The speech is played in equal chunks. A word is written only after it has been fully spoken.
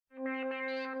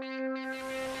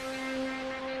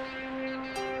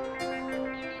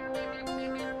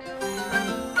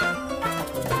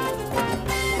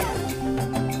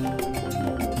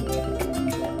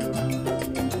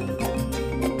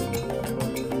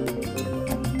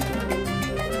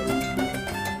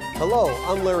Hello,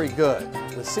 I'm Larry Good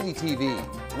with City TV.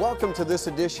 Welcome to this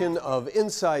edition of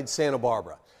Inside Santa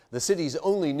Barbara, the city's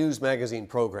only news magazine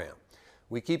program.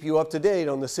 We keep you up to date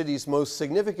on the city's most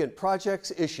significant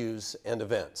projects, issues, and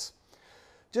events.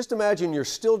 Just imagine you're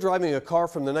still driving a car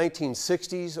from the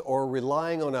 1960s or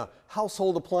relying on a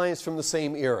household appliance from the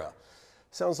same era.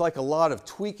 Sounds like a lot of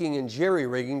tweaking and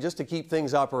jerry-rigging just to keep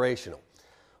things operational.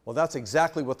 Well, that's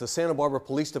exactly what the Santa Barbara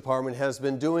Police Department has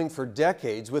been doing for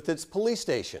decades with its police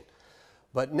station.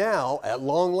 But now, at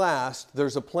long last,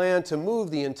 there's a plan to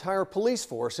move the entire police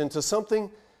force into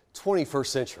something 21st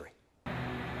century.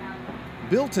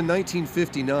 Built in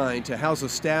 1959 to house a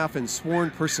staff and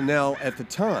sworn personnel at the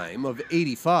time of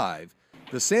 85,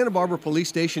 the Santa Barbara Police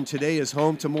Station today is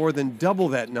home to more than double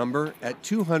that number at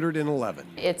 211.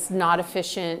 It's not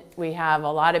efficient. We have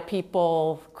a lot of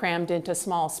people crammed into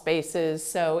small spaces,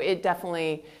 so it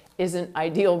definitely isn't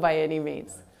ideal by any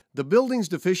means. The building's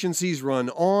deficiencies run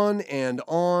on and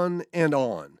on and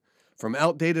on, from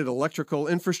outdated electrical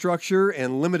infrastructure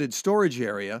and limited storage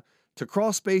area to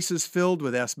crawl spaces filled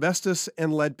with asbestos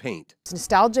and lead paint. It's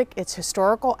nostalgic, it's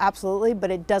historical, absolutely,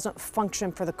 but it doesn't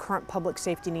function for the current public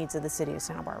safety needs of the city of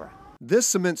Santa Barbara. This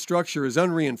cement structure is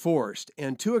unreinforced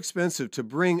and too expensive to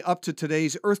bring up to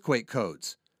today's earthquake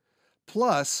codes.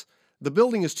 Plus, the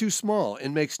building is too small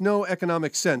and makes no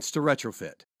economic sense to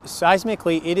retrofit.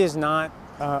 Seismically, it is not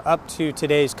up to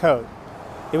today's code.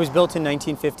 It was built in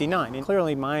 1959, and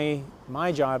clearly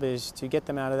my job is to get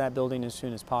them out of that building as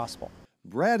soon as possible.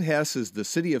 Brad Hess is the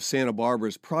City of Santa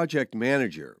Barbara's project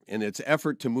manager in its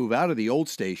effort to move out of the old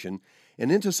station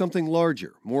and into something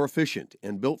larger, more efficient,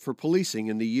 and built for policing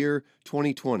in the year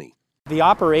 2020. The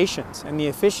operations and the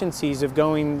efficiencies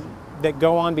that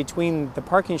go on between the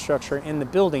parking structure and the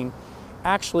building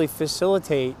actually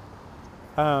facilitate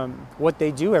what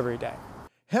they do every day.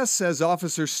 Hess says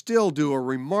officers still do a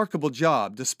remarkable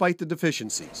job despite the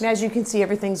deficiencies. And as you can see,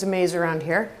 everything's a maze around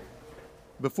here.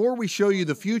 Before we show you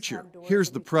the future,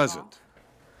 here's the present.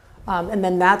 And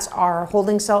then that's our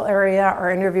holding cell area,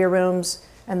 our interview rooms,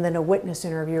 and then a witness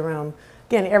interview room.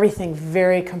 Again, everything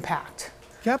very compact.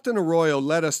 Captain Arroyo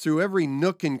led us through every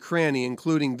nook and cranny,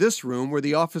 including this room where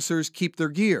the officers keep their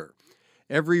gear.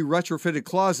 Every retrofitted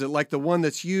closet like the one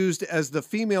that's used as the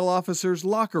female officer's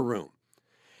locker room.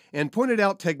 And pointed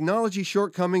out technology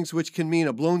shortcomings which can mean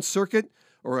a blown circuit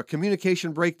or a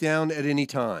communication breakdown at any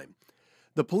time.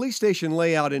 The police station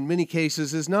layout in many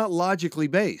cases is not logically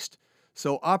based,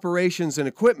 so operations and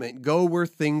equipment go where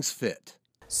things fit.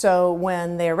 So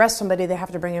when they arrest somebody, they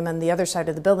have to bring them on the other side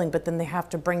of the building, but then they have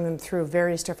to bring them through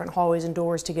various different hallways and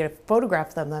doors to get a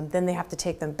photograph of them. Then they have to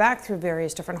take them back through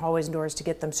various different hallways and doors to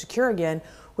get them secure again,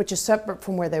 which is separate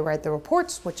from where they write the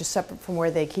reports, which is separate from where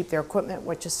they keep their equipment,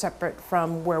 which is separate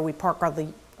from where we park all the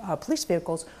police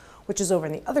vehicles, which is over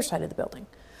on the other side of the building.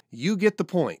 You get the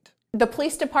point. The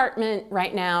police department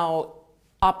right now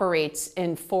operates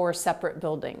in 4 separate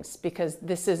buildings because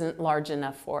this isn't large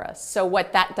enough for us. So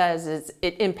what that does is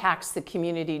it impacts the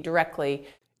community directly.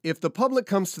 If the public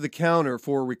comes to the counter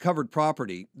for recovered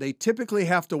property, they typically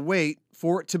have to wait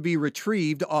for it to be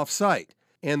retrieved off-site.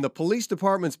 And the police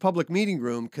department's public meeting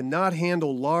room cannot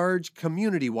handle large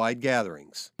community-wide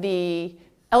gatherings. The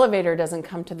elevator doesn't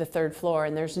come to the 3rd floor,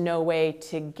 and there's no way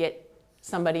to get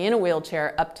somebody in a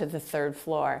wheelchair up to the 3rd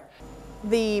floor.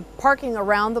 The parking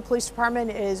around the police department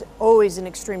is always an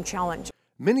extreme challenge.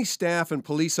 Many staff and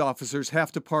police officers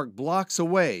have to park blocks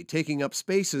away, taking up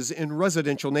spaces in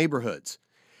residential neighborhoods.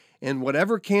 And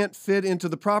whatever can't fit into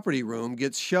the property room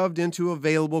gets shoved into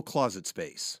available closet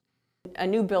space. A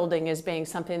new building is being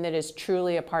something that is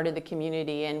truly a part of the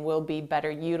community and will be better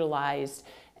utilized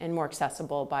and more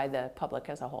accessible by the public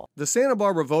as a whole. The Santa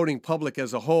Barbara voting public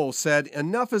as a whole said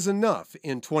enough is enough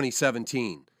in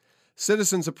 2017.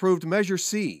 Citizens approved Measure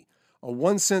C, a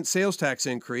 1-cent sales tax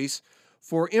increase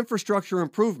for infrastructure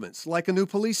improvements like a new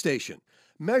police station.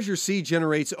 Measure C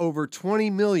generates over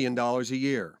 $20 million a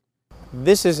year.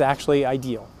 This is actually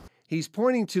ideal. He's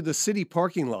pointing to the city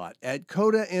parking lot at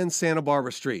Coda and Santa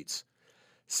Barbara streets.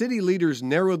 City leaders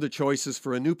narrowed the choices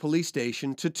for a new police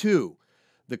station to 2.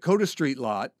 The Coda Street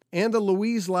lot, and the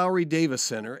Louise Lowry Davis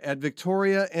Center at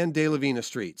Victoria and De La Vina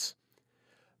Streets.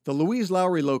 The Louise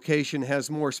Lowry location has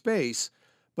more space,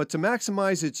 but to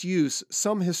maximize its use,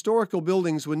 some historical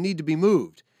buildings would need to be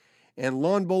moved, and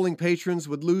lawn bowling patrons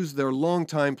would lose their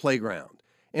longtime playground.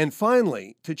 And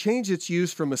finally, to change its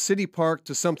use from a city park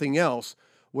to something else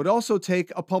would also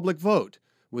take a public vote,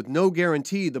 with no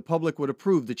guarantee the public would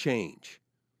approve the change.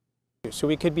 So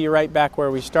we could be right back where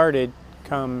we started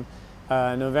come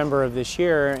November of this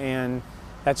year, and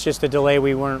that's just a delay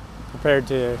we weren't prepared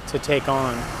to take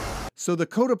on. So the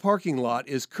Coda parking lot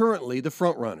is currently the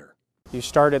front runner. You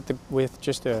start with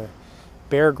just a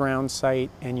bare ground site,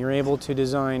 and you're able to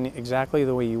design exactly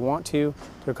the way you want to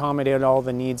accommodate all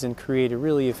the needs and create a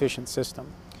really efficient system.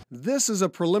 This is a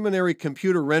preliminary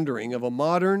computer rendering of a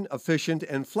modern, efficient,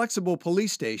 and flexible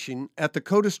police station at the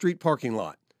Coda Street parking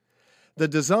lot. The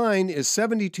design is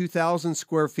 72,000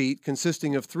 square feet,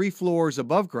 consisting of 3 floors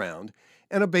above ground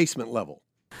and a basement level.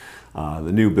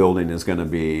 The new building is going to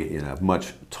be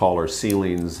much taller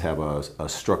ceilings, have a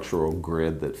structural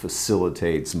grid that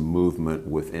facilitates movement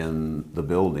within the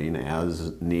building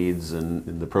as needs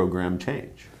and the program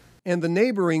change. And the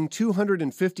neighboring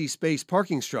 250-space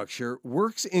parking structure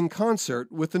works in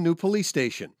concert with the new police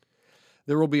station.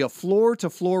 There will be a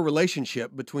floor-to-floor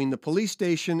relationship between the police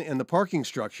station and the parking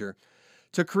structure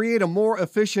to create a more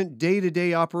efficient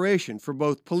day-to-day operation for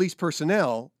both police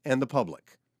personnel and the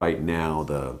public. Right now,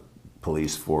 the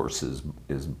police force is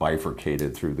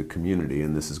bifurcated through the community,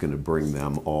 and this is going to bring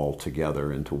them all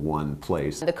together into one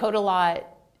place. The Coda lot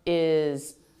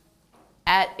is,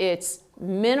 at its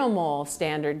minimal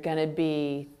standard, going to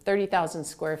be 30,000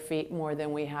 square feet more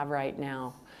than we have right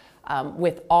now,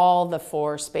 with all the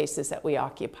 4 spaces that we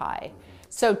occupy.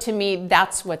 So to me,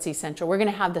 that's what's essential. We're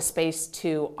going to have the space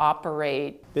to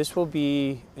operate. This will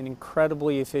be an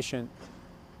incredibly efficient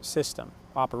system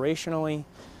operationally.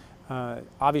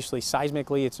 Obviously,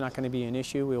 seismically, it's not going to be an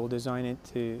issue. We will design it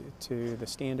to the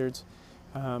standards.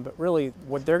 But really,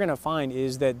 what they're going to find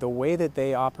is that the way that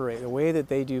they operate, the way that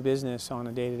they do business on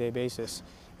a day-to-day basis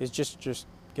is just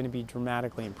going to be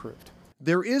dramatically improved.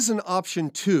 There is an option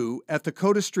 2 at the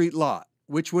Coda Street lot,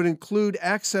 which would include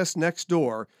access next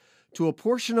door to a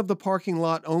portion of the parking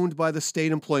lot owned by the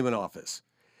State Employment Office.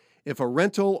 If a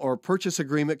rental or purchase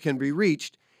agreement can be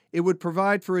reached, it would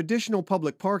provide for additional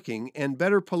public parking and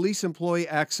better police employee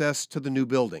access to the new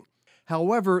building.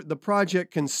 However, the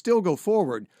project can still go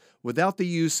forward without the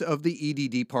use of the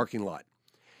EDD parking lot.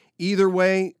 Either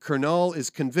way, Kernal is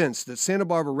convinced that Santa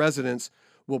Barbara residents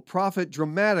will profit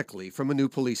dramatically from a new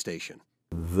police station.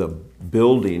 The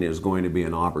building is going to be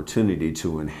an opportunity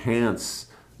to enhance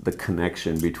the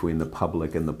connection between the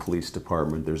public and the police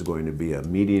department. There's going to be a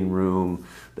meeting room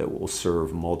that will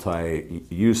serve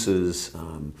multi-uses.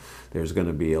 There's going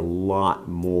to be a lot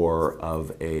more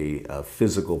of a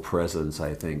physical presence,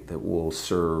 I think, that will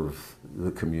serve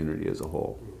the community as a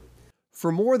whole.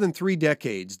 For more than 3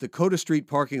 decades, the Coda Street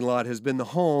parking lot has been the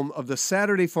home of the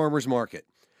Saturday Farmers Market.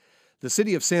 The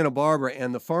City of Santa Barbara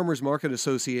and the Farmers Market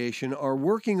Association are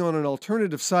working on an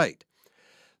alternative site.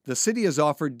 The city has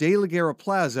offered De La Guerra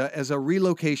Plaza as a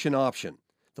relocation option.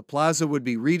 The plaza would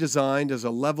be redesigned as a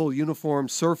level, uniform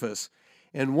surface,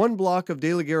 and 1 block of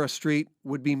De La Guerra Street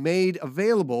would be made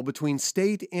available between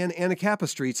State and Anacapa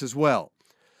Streets as well.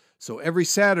 So every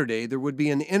Saturday, there would be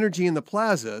an energy in the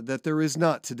plaza that there is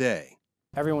not today.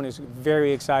 Everyone is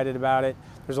very excited about it.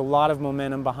 There's a lot of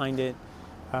momentum behind it.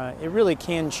 It really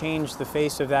can change the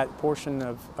face of that portion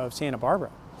of Santa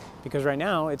Barbara, because right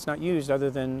now it's not used other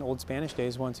than Old Spanish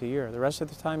Days once a year. The rest of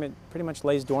the time it pretty much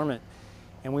lays dormant,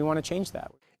 and we want to change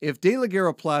that. If De La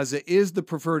Guerra Plaza is the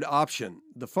preferred option,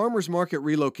 the farmers market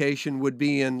relocation would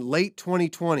be in late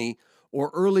 2020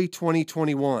 or early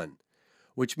 2021,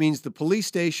 which means the police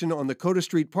station on the Coda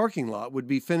Street parking lot would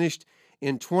be finished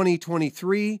in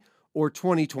 2023 or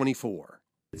 2024.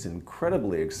 It's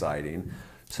incredibly exciting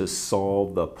to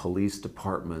solve the police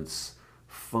department's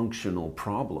functional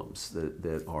problems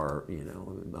that are,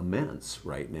 immense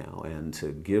right now, and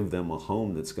to give them a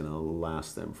home that's going to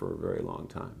last them for a very long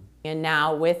time. And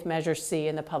now with Measure C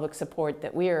and the public support,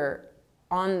 that we are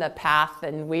on the path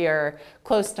and we are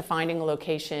close to finding a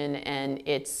location, and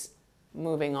it's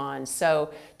moving on.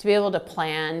 So to be able to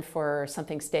plan for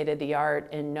something state-of-the-art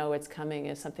and know it's coming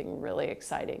is something really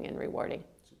exciting and rewarding.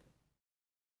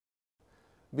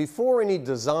 Before any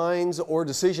designs or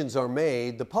decisions are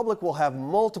made, the public will have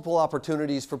multiple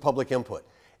opportunities for public input,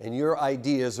 and your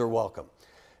ideas are welcome.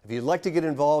 If you'd like to get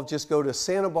involved, just go to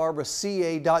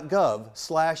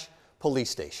santabarbaraca.gov/police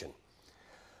station.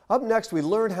 Up next, we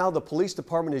learn how the police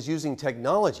department is using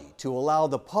technology to allow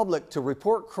the public to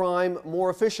report crime more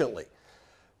efficiently.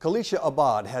 Kalisha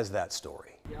Abad has that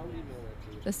story.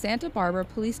 The Santa Barbara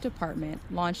Police Department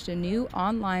launched a new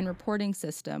online reporting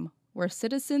system where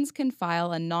citizens can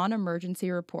file a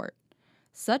non-emergency report,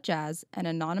 such as an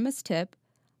anonymous tip,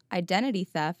 identity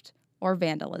theft, or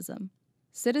vandalism.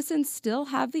 Citizens still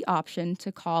have the option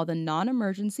to call the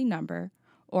non-emergency number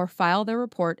or file their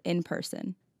report in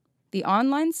person. The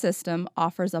online system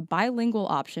offers a bilingual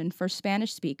option for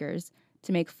Spanish speakers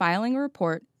to make filing a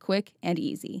report quick and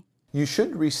easy. You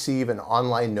should receive an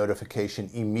online notification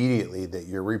immediately that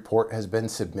your report has been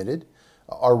submitted.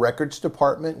 Our records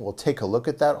department will take a look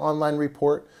at that online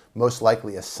report, most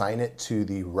likely assign it to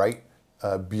the right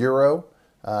bureau,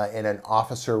 and an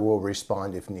officer will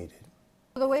respond if needed.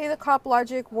 The way the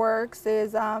CopLogic works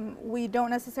is we don't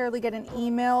necessarily get an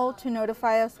email to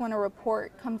notify us when a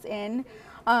report comes in.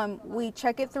 We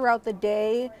check it throughout the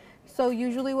day. So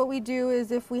usually what we do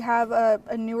is if we have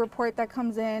a new report that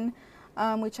comes in,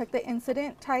 we check the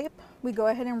incident type. We go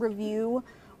ahead and review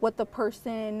what the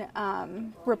person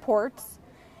reports.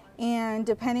 And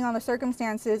depending on the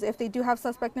circumstances, if they do have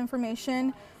suspect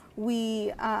information,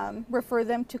 we refer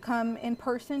them to come in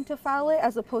person to file it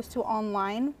as opposed to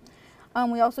online.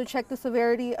 We also check the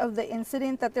severity of the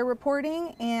incident that they're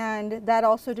reporting, and that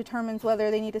also determines whether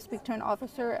they need to speak to an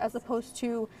officer as opposed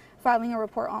to filing a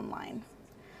report online.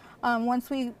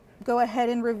 Once we go ahead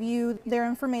and review their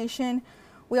information,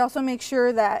 we also make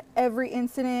sure that every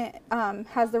incident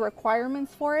has the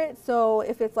requirements for it. So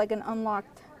if it's like an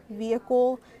unlocked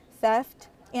vehicle theft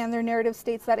and their narrative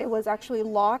states that it was actually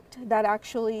locked, that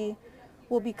actually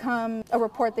will become a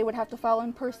report they would have to file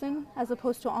in person as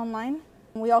opposed to online.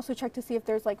 We also check to see if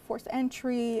there's like forced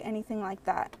entry, anything like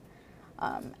that.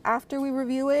 After we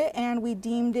review it and we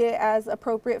deemed it as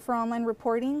appropriate for online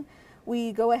reporting,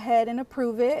 we go ahead and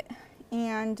approve it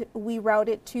and we route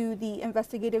it to the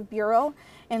investigative bureau,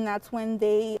 and that's when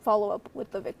they follow up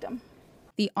with the victim.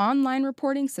 The online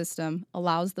reporting system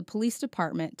allows the police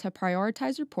department to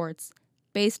prioritize reports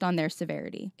based on their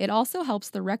severity. It also helps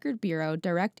the Record Bureau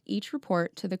direct each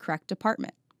report to the correct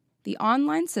department. The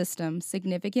online system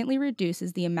significantly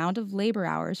reduces the amount of labor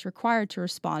hours required to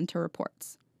respond to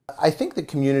reports. I think the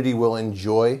community will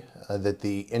enjoy that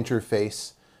the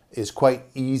interface is quite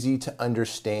easy to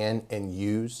understand and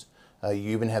use.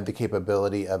 You even have the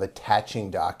capability of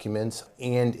attaching documents,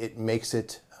 and it makes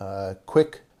it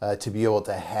quick to be able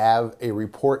to have a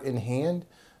report in hand,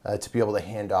 to be able to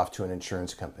hand off to an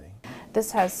insurance company.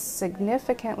 This has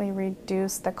significantly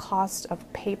reduced the cost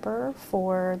of paper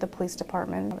for the police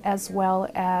department, as well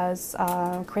as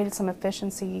created some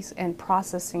efficiencies in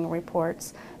processing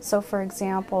reports. So for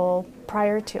example,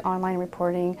 prior to online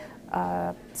reporting,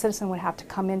 a citizen would have to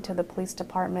come into the police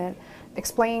department,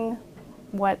 explain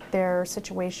what their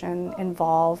situation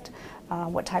involved,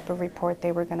 what type of report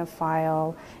they were going to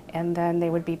file, and then they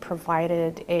would be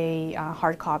provided a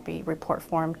hard copy report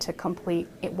form to complete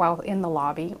it while in the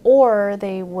lobby, or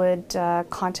they would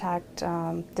contact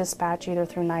dispatch either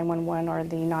through 911 or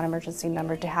the non-emergency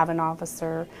number to have an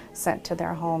officer sent to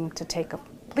their home to take a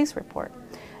police report.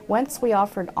 Once we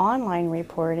offered online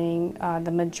reporting,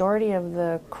 the majority of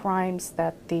the crimes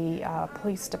that the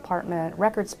police department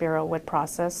records bureau would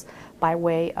process by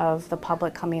way of the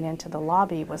public coming into the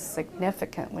lobby was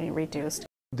significantly reduced.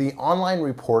 The online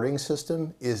reporting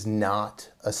system is not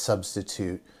a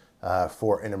substitute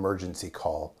for an emergency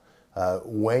call.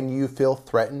 When you feel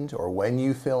threatened or when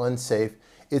you feel unsafe,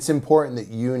 it's important that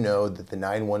you know that the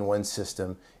 911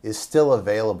 system is still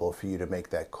available for you to make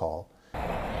that call.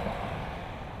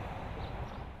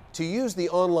 To use the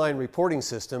online reporting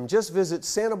system, just visit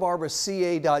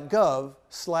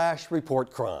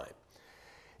santabarbaraca.gov/reportcrime.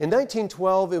 In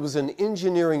 1912, it was an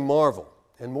engineering marvel,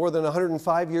 and more than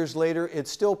 105 years later, it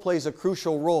still plays a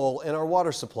crucial role in our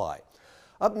water supply.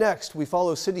 Up next, we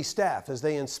follow city staff as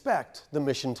they inspect the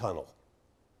Mission Tunnel.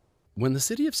 When the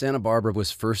city of Santa Barbara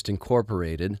was first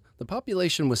incorporated, the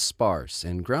population was sparse,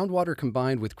 and groundwater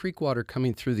combined with creek water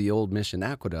coming through the old Mission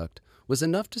Aqueduct was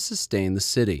enough to sustain the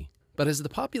city. But as the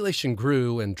population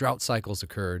grew and drought cycles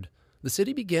occurred, the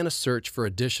city began a search for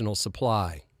additional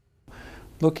supply.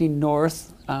 Looking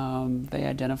north, they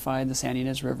identified the San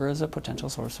Ynez River as a potential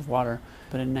source of water.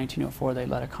 But in 1904, they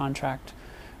let a contract.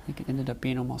 I think it ended up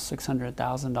being almost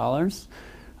 $600,000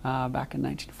 back in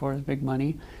 1904. It was big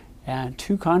money. And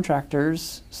two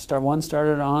contractors, one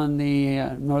started on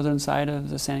the northern side of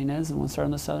the San Ynez and one started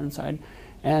on the southern side.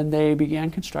 And they began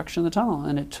construction of the tunnel,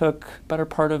 and it took better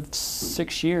part of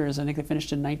 6 years. I think they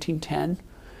finished in 1910,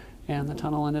 and the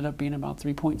tunnel ended up being about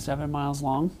 3.7 miles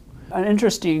long. An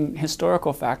interesting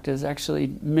historical fact is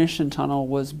actually Mission Tunnel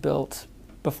was built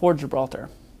before Gibraltar.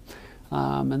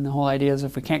 And the whole idea is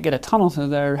if we can't get a tunnel through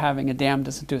there, having a dam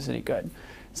doesn't do us any good.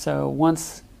 So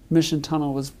once Mission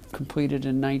Tunnel was completed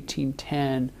in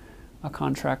 1910, a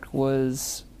contract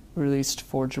was released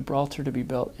for Gibraltar to be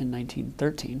built in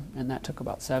 1913, and that took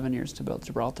about 7 years to build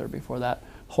Gibraltar before that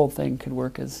whole thing could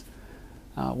work as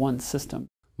one system.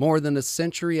 More than a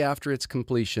century after its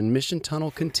completion, Mission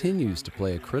Tunnel continues to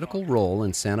play a critical role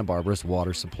in Santa Barbara's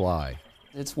water supply.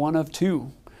 It's one of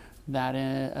two that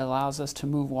allows us to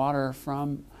move water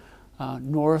from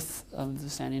north of the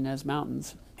San Ynez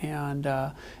Mountains, and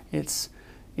it's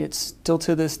still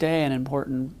to this day an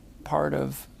important part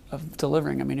of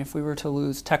delivering. I mean, if we were to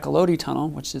lose Tecolote Tunnel,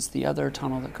 which is the other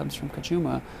tunnel that comes from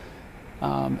Cachuma,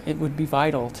 it would be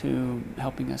vital to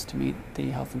helping us to meet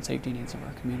the health and safety needs of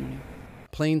our community.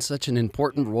 Playing such an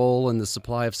important role in the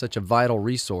supply of such a vital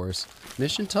resource,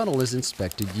 Mission Tunnel is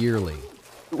inspected yearly.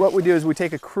 What we do is we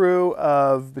take a crew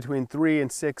of between 3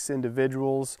 and 6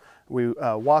 individuals. We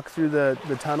walk through the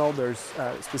tunnel. There's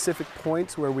specific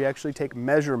points where we actually take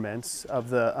measurements of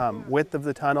the width of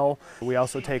the tunnel. We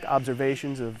also take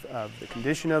observations of the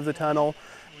condition of the tunnel.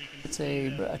 It's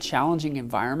a challenging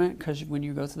environment because when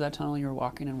you go through that tunnel, you're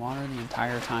walking in water the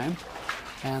entire time.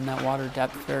 And that water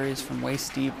depth varies from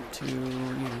waist deep to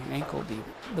ankle deep.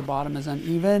 The bottom is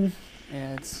uneven.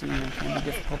 It's can be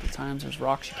difficult at times. There's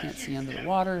rocks you can't see under the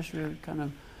water as you're kind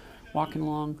of walking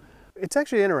along. It's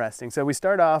actually interesting. So we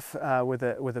start off with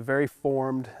a very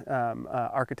formed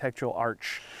architectural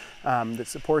arch that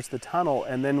supports the tunnel,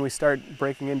 and then we start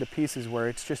breaking into pieces where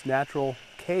it's just natural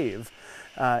cave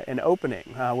and opening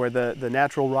where the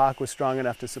natural rock was strong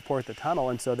enough to support the tunnel,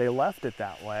 and so they left it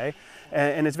that way.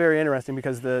 And it's very interesting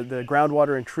because the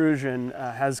groundwater intrusion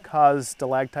has caused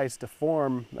stalactites to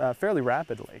form fairly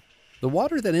rapidly. The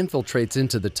water that infiltrates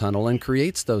into the tunnel and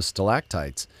creates those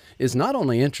stalactites is not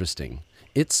only interesting,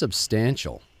 it's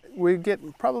substantial. We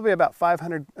get probably about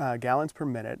 500 gallons per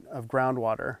minute of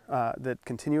groundwater that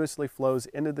continuously flows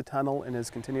into the tunnel and is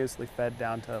continuously fed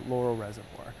down to Laurel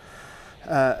Reservoir.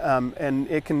 And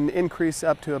it can increase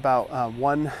up to about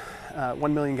 1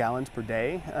 million gallons per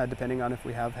day, depending on if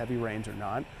we have heavy rains or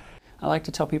not. I like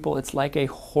to tell people it's like a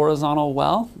horizontal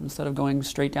well. Instead of going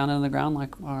straight down into the ground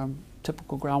like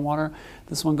typical groundwater,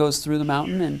 this one goes through the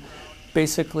mountain, and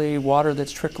basically water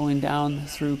that's trickling down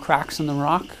through cracks in the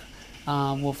rock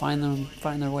will find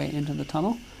their way into the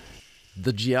tunnel.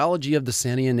 The geology of the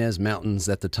Santa Ynez Mountains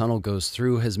that the tunnel goes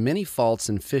through has many faults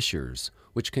and fissures,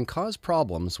 which can cause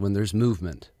problems when there's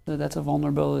movement. So that's a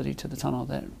vulnerability to the tunnel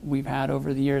that we've had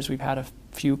over the years. We've had a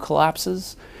few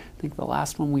collapses. I think the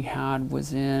last one we had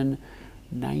was in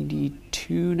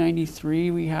 92, 93.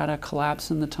 We had a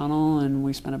collapse in the tunnel, and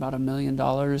we spent about $1 million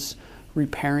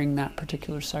repairing that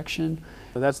particular section.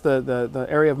 So that's the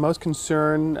area of most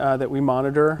concern that we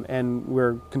monitor, and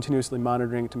we're continuously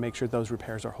monitoring to make sure those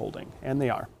repairs are holding, and they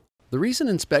are. The recent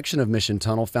inspection of Mission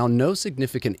Tunnel found no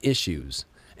significant issues,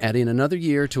 adding another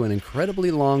year to an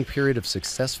incredibly long period of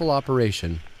successful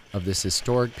operation of this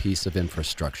historic piece of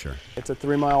infrastructure. It's a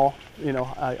 3-mile,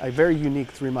 a very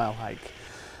unique 3-mile hike.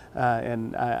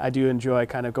 And I do enjoy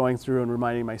kind of going through and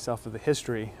reminding myself of the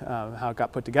history, how it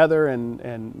got put together,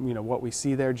 and what we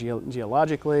see there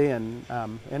geologically,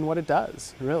 and what it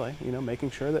does, really,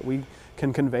 making sure that we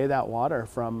can convey that water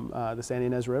from the Santa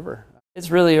Ynez River.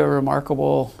 It's really a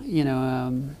remarkable,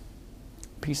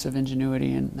 piece of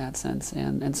ingenuity in that sense,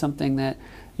 and something that,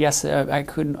 yes, I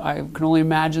can only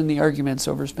imagine the arguments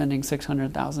over spending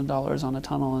 $600,000 on a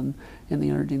tunnel in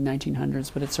the early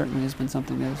 1900s, but it certainly has been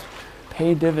something that has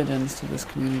paid dividends to this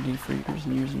community for years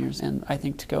and years and years, and I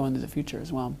think to go into the future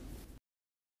as well.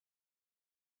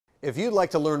 If you'd like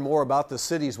to learn more about the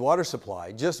city's water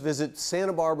supply, just visit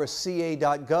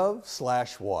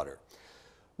santabarbaraca.gov/water.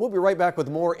 We'll be right back with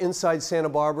more Inside Santa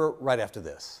Barbara right after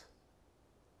this.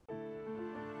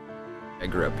 I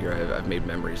grew up here. I've made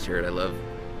memories here, and I love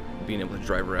being able to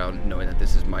drive around knowing that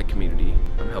this is my community.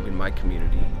 I'm helping my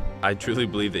community. I truly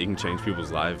believe that you can change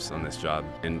people's lives on this job,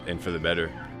 and for the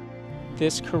better.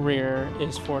 This career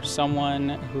is for someone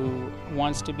who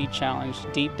wants to be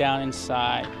challenged deep down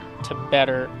inside to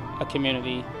better a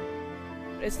community.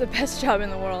 It's the best job in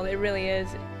the world, it really is.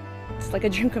 It's like a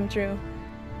dream come true.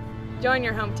 Join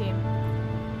your home team.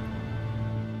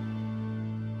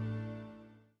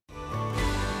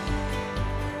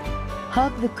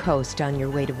 Hug the coast on your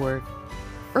way to work.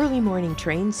 Early morning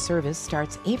train service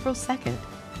starts April 2nd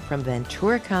from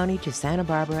Ventura County to Santa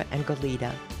Barbara and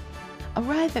Goleta.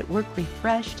 Arrive at work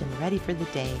refreshed and ready for the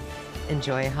day.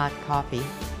 Enjoy a hot coffee.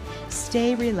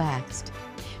 Stay relaxed.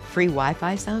 Free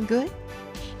Wi-Fi sound good?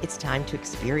 It's time to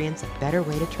experience a better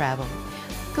way to travel.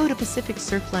 Go to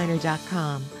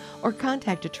PacificSurfliner.com or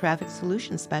contact a traffic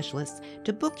solutions specialist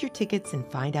to book your tickets and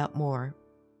find out more.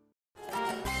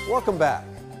 Welcome back.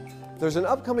 There's an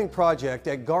upcoming project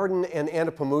at Garden and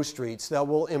Anapamu Streets that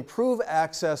will improve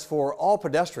access for all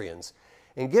pedestrians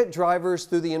and get drivers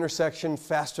through the intersection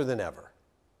faster than ever.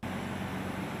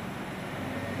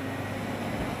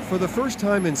 For the first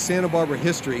time in Santa Barbara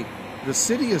history, the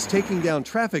city is taking down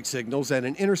traffic signals at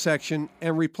an intersection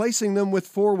and replacing them with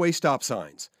 4-way stop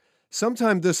signs.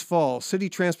 Sometime this fall, city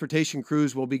transportation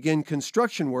crews will begin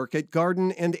construction work at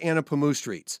Garden and Anapamu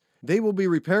Streets. They will be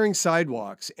repairing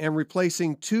sidewalks and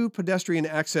replacing 2 pedestrian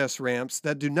access ramps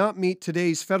that do not meet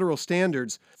today's federal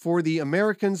standards for the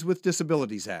Americans with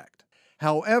Disabilities Act.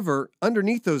 However,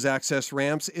 underneath those access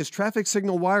ramps is traffic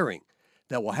signal wiring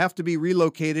that will have to be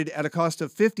relocated at a cost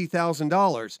of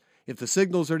 $50,000 if the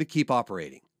signals are to keep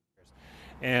operating.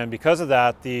 And because of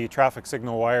that, the traffic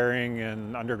signal wiring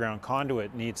and underground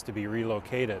conduit needs to be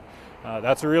relocated.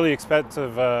 That's a really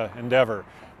expensive endeavor.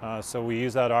 So we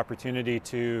use that opportunity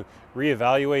to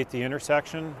reevaluate the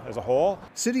intersection as a whole.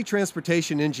 City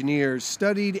transportation engineers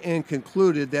studied and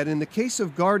concluded that in the case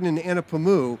of Garden and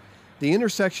Anapamu, the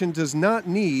intersection does not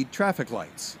need traffic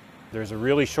lights. There's a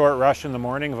really short rush in the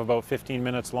morning of about 15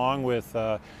 minutes long with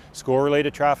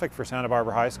school-related traffic for Santa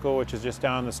Barbara High School, which is just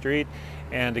down the street.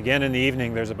 And again in the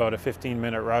evening, there's about a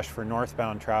 15-minute rush for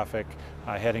northbound traffic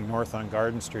heading north on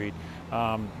Garden Street.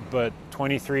 But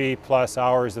 23 plus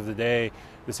hours of the day,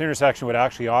 this intersection would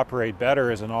actually operate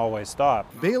better as an all-way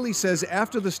stop. Bailey says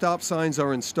after the stop signs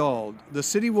are installed, the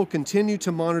city will continue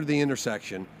to monitor the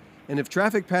intersection, and if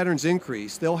traffic patterns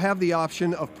increase, they'll have the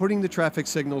option of putting the traffic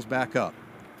signals back up.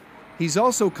 He's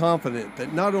also confident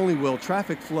that not only will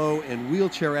traffic flow and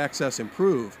wheelchair access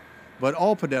improve, but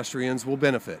all pedestrians will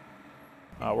benefit.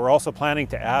 We're also planning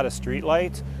to add a street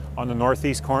light on the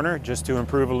northeast corner just to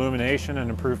improve illumination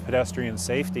and improve pedestrian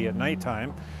safety at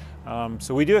nighttime.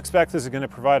 So we do expect this is going to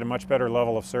provide a much better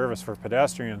level of service for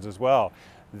pedestrians as well.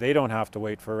 They don't have to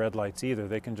wait for red lights either.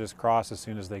 They can just cross as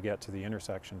soon as they get to the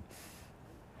intersection.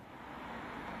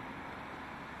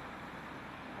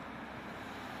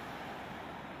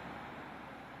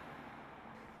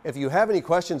 If you have any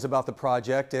questions about the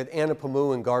project at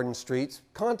Anapamu and Garden Streets,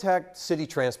 contact City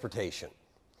Transportation.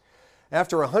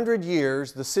 After 100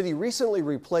 years, the city recently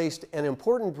replaced an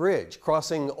important bridge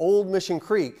crossing Old Mission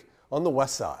Creek on the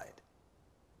west side.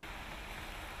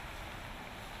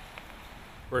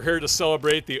 We're here to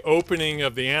celebrate the opening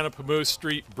of the Anapamu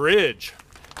Street Bridge,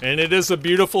 and it is a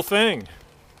beautiful thing.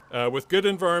 With good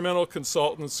environmental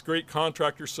consultants, great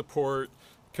contractor support,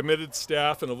 committed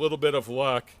staff, and a little bit of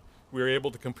luck, we were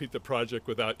able to complete the project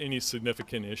without any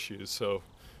significant issues. So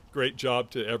great job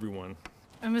to everyone.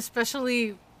 I'm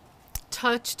especially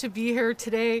touched to be here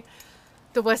today.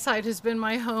 The West Side has been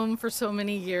my home for so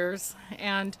many years,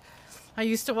 and I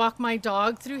used to walk my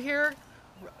dog through here.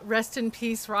 Rest in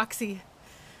peace, Roxy.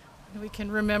 We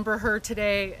can remember her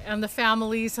today, and the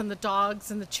families and the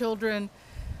dogs and the children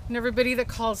and everybody that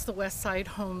calls the West Side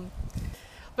home.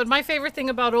 But my favorite thing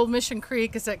about Old Mission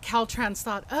Creek is that Caltrans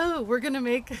thought, oh, we're going to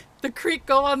make the creek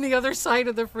go on the other side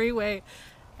of the freeway.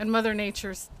 And Mother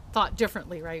Nature thought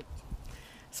differently, right?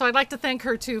 So I'd like to thank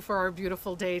her, too, for our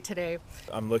beautiful day today.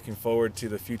 I'm looking forward to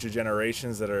the future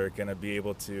generations that are going to be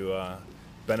able to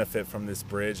benefit from this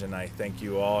bridge, and I thank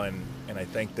you all, and I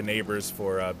thank the neighbors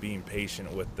for being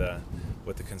patient with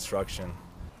the construction.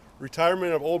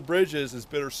 Retirement of old bridges is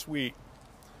bittersweet.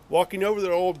 Walking over the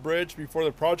old bridge before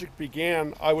the project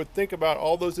began, I would think about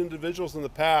all those individuals in the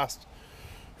past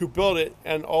who built it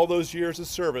and all those years of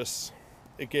service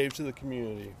it gave to the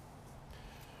community.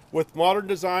 With modern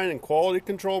design and quality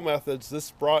control methods,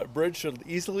 this bridge should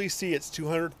easily see its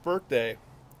 200th birthday.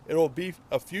 It will be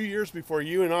a few years before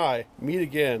you and I meet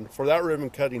again for that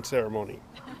ribbon cutting ceremony.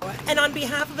 And on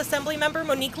behalf of Assemblymember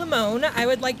Monique Limon, I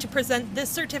would like to present this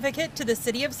certificate to the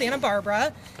City of Santa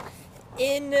Barbara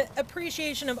in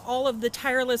appreciation of all of the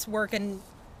tireless work and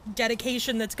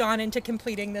dedication that's gone into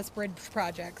completing this bridge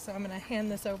project. So I'm going to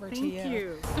hand this over to you. Thank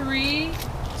you. 3,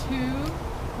 2,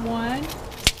 1.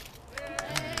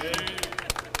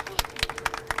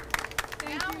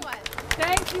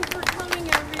 Thank you for coming,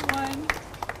 everyone.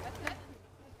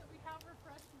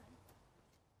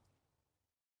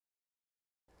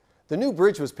 The new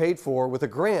bridge was paid for with a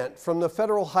grant from the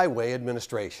Federal Highway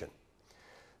Administration.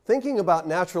 Thinking about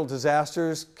natural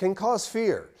disasters can cause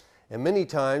fear, and many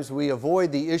times we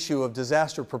avoid the issue of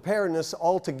disaster preparedness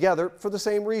altogether for the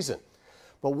same reason.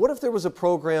 But what if there was a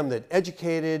program that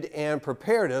educated and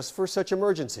prepared us for such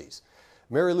emergencies?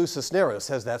 Mary Lou Cisneros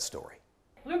has that story.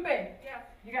 Lupe,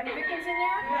 you got any victims in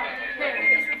there?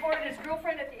 Okay, he's reported his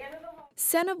girlfriend at the end of the hall.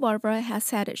 Santa Barbara has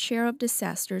had its share of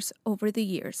disasters over the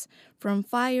years, from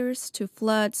fires to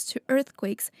floods to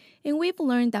earthquakes, and we've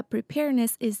learned that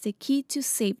preparedness is the key to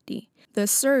safety. The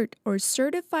CERT, or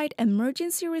Certified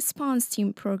Emergency Response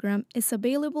Team program, is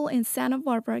available in Santa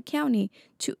Barbara County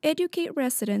to educate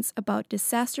residents about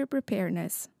disaster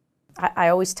preparedness. I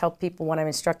always tell people when I'm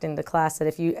instructing the class that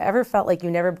if you ever felt like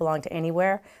you never belonged to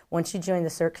anywhere, once you join the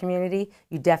CERT community,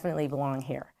 you definitely belong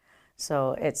here.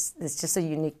 So it's just a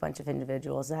unique bunch of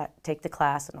individuals that take the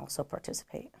class and also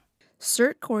participate.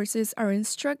 CERT courses are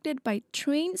instructed by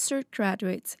trained CERT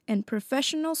graduates and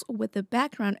professionals with a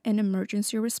background in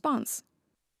emergency response.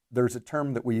 There's a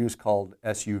term that we use called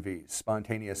SUVs,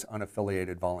 spontaneous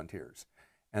unaffiliated volunteers.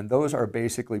 And those are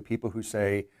basically people who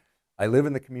say, I live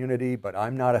in the community, but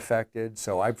I'm not affected,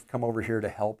 so I've come over here to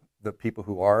help the people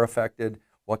who are affected.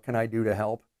 What can I do to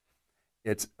help?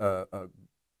 It's a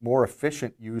more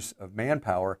efficient use of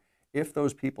manpower if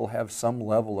those people have some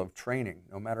level of training,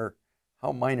 no matter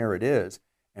how minor it is,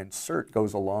 and CERT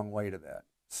goes a long way to that.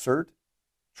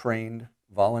 CERT-trained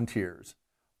volunteers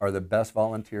are the best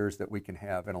volunteers that we can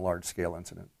have in a large-scale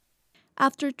incident.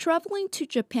 After traveling to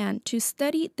Japan to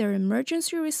study their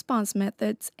emergency response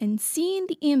methods and seeing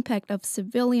the impact of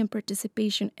civilian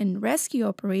participation in rescue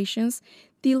operations,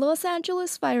 the Los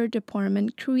Angeles Fire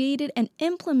Department created and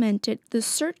implemented the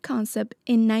CERT concept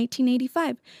in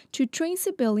 1985 to train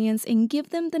civilians and give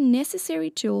them the necessary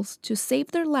tools to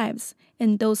save their lives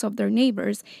and those of their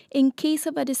neighbors in case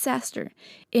of a disaster.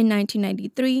 In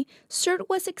 1993, CERT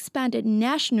was expanded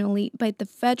nationally by the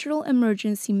Federal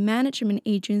Emergency Management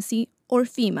Agency, or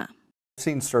FEMA. I've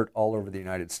seen CERT all over the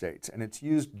United States, and it's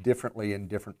used differently in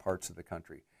different parts of the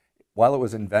country. While it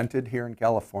was invented here in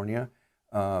California,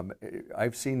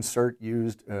 I've seen CERT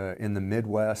used in the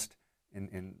Midwest,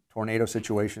 in tornado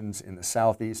situations, in the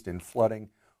Southeast, in flooding,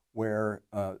 where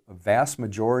a vast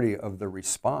majority of the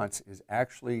response is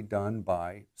actually done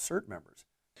by CERT members.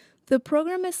 The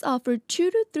program is offered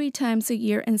 2 to 3 times a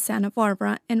year in Santa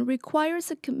Barbara and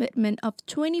requires a commitment of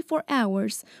 24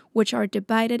 hours, which are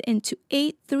divided into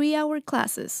 8 3-hour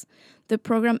classes. The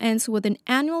program ends with an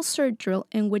annual CERT drill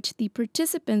in which the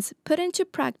participants put into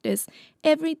practice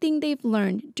everything they've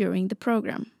learned during the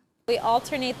program. We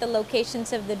alternate the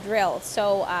locations of the drill,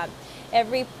 so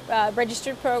every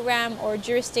registered program or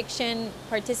jurisdiction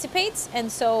participates, and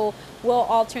so we'll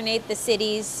alternate the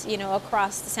cities,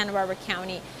 across the Santa Barbara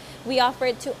County. We offer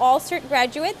it to all CERT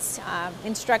graduates,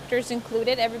 instructors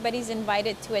included. Everybody's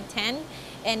invited to attend,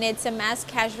 and it's a mass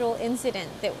casual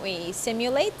incident that we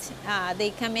simulate.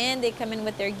 They come in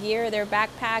with their gear, their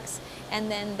backpacks, and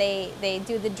then they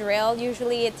do the drill.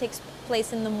 Usually it takes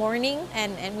place in the morning,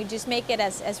 and we just make it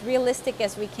as realistic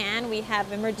as we can. We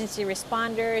have emergency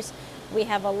responders. We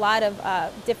have a lot of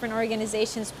different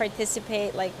organizations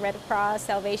participate, like Red Cross,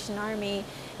 Salvation Army,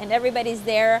 and everybody's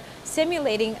there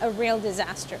simulating a real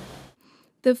disaster.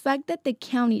 The fact that the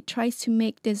county tries to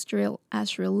make this drill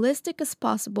as realistic as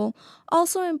possible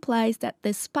also implies that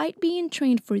despite being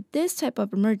trained for this type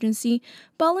of emergency,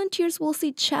 volunteers will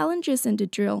see challenges in the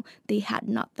drill they had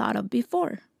not thought of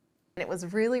before. It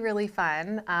was really, really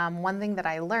fun. One thing that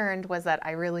I learned was that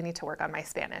I really need to work on my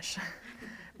Spanish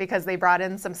because they brought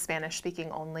in some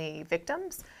Spanish-speaking only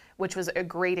victims, which was a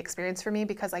great experience for me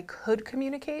because I could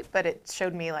communicate, but it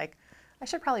showed me like I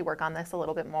should probably work on this a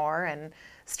little bit more and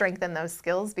strengthen those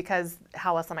skills because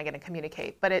how else am I going to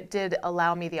communicate? But it did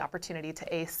allow me the opportunity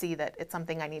to A, see that it's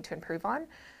something I need to improve on,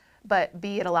 but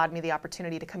B, it allowed me the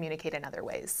opportunity to communicate in other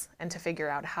ways and to figure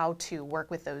out how to work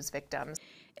with those victims.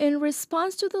 In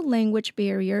response to the language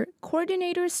barrier,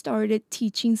 coordinators started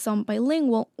teaching some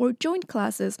bilingual or joint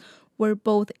classes where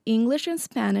both English and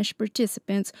Spanish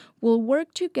participants will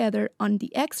work together on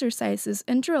the exercises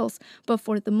and drills, but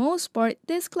for the most part,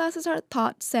 these classes are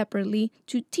taught separately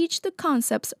to teach the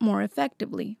concepts more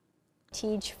effectively.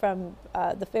 Teach from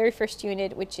the very first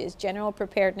unit, which is general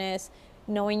preparedness,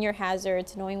 knowing your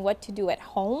hazards, knowing what to do at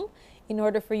home in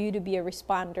order for you to be a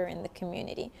responder in the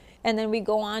community. And then we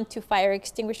go on to fire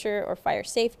extinguisher or fire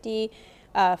safety,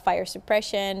 fire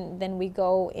suppression, then we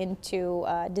go into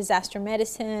disaster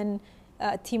medicine,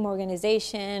 team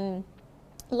organization,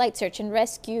 light search and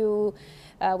rescue.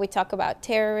 We talk about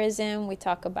terrorism, we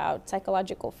talk about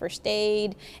psychological first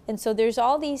aid, and so there's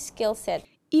all these skill sets.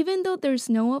 Even though there's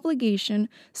no obligation,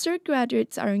 CERT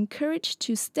graduates are encouraged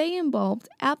to stay involved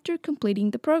after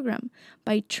completing the program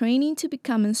by training to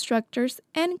become instructors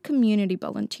and community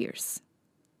volunteers.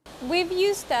 We've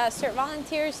used CERT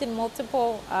volunteers in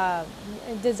multiple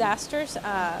disasters.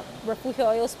 Refugio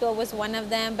oil spill was one of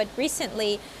them, but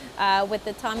recently with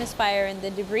the Thomas Fire and the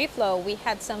debris flow, we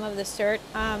had some of the CERT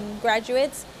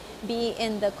graduates be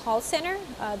in the call center,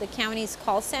 the county's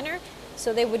call center.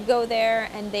 So they would go there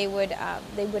and they would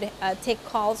take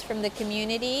calls from the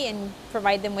community and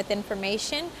provide them with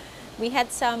information. We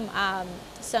had some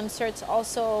CERTs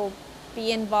also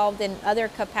be involved in other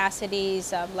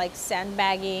capacities like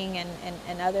sandbagging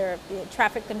and other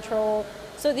traffic control.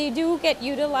 So they do get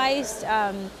utilized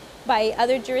by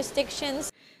other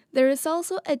jurisdictions. There is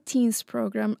also a teens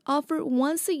program offered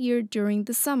once a year during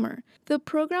the summer. The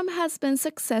program has been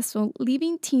successful,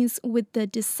 leaving teens with the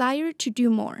desire to do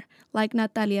more, like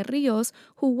Natalia Rios,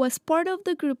 who was part of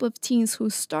the group of teens who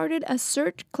started a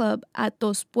search club at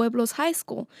Dos Pueblos High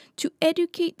School to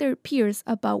educate their peers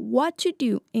about what to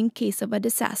do in case of a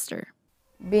disaster.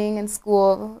 Being in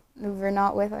school, we're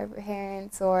not with our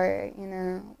parents, or,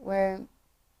 we're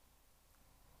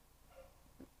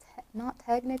not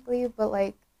technically, but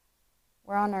like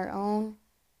we're on our own.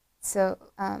 So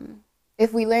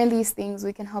if we learn these things,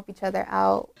 we can help each other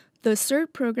out. The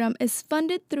CERT program is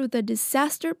funded through the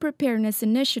Disaster Preparedness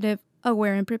Initiative,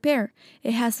 Aware and Prepare.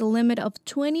 It has a limit of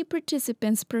 20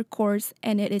 participants per course,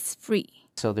 and it is free.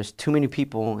 So there's too many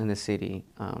people in the city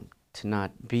to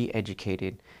not be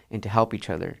educated and to help each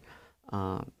other,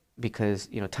 because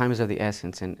time is of the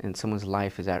essence, and someone's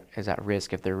life is at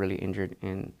risk if they're really injured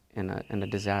in a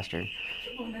disaster.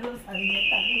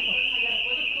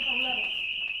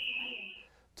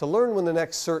 To learn when the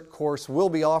next CERT course will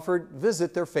be offered,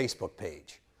 visit their Facebook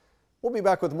page. We'll be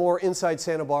back with more Inside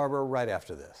Santa Barbara right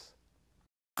after this.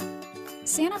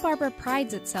 Santa Barbara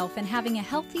prides itself in having a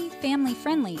healthy,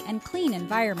 family-friendly, and clean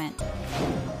environment.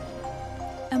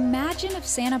 Imagine if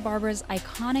Santa Barbara's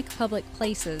iconic public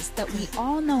places that we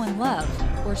all know and love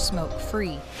were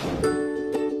smoke-free.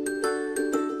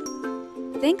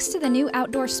 Thanks to the new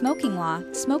outdoor smoking law,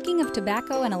 smoking of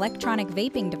tobacco and electronic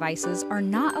vaping devices are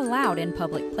not allowed in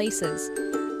public places,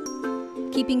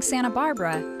 keeping Santa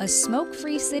Barbara a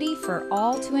smoke-free city for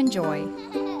all to enjoy.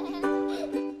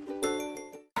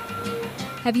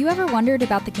 Have you ever wondered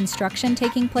about the construction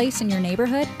taking place in your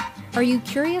neighborhood? Are you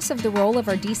curious of the role of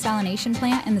our desalination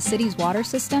plant in the city's water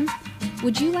system?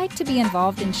 Would you like to be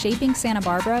involved in shaping Santa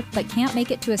Barbara but can't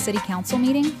make it to a city council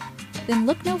meeting? Then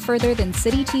look no further than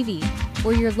City TV.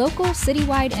 We're your local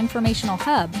citywide informational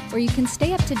hub where you can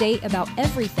stay up to date about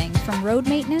everything from road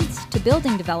maintenance to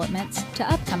building developments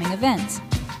to upcoming events.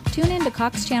 Tune in to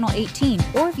Cox Channel 18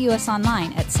 or view us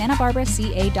online at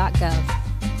santabarbaraca.gov.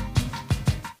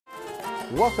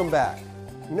 Welcome back.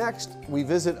 Next, we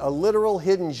visit a literal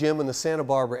hidden gem in the Santa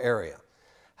Barbara area.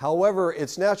 However,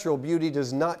 its natural beauty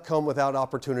does not come without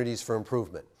opportunities for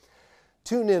improvement.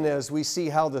 Tune in as we see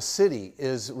how the city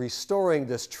is restoring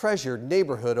this treasured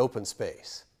neighborhood open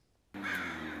space.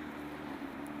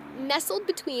 Nestled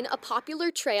between a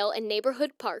popular trail and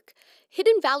neighborhood park,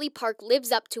 Hidden Valley Park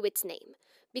lives up to its name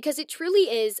because it truly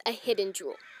is a hidden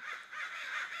jewel.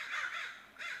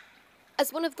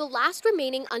 As one of the last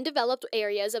remaining undeveloped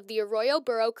areas of the Arroyo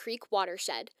Burro Creek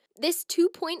watershed, this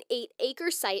 2.8-acre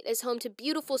site is home to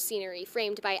beautiful scenery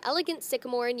framed by elegant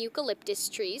sycamore and eucalyptus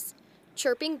trees,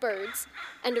 chirping birds,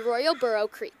 and Arroyo Burro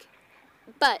Creek.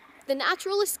 But the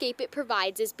natural escape it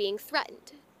provides is being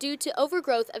threatened due to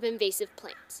overgrowth of invasive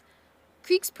plants.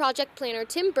 Creek's project planner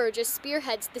Tim Burgess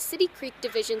spearheads the City Creek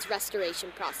Division's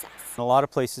restoration process. In a lot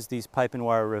of places, these pipe and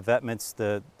wire revetments,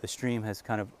 the stream has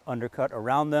kind of undercut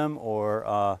around them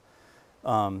or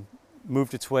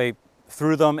moved its way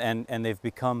through them, and they've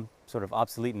become sort of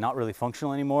obsolete and not really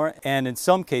functional anymore. And in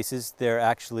some cases, they're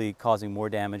actually causing more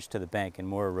damage to the bank and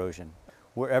more erosion.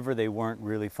 Wherever they weren't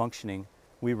really functioning,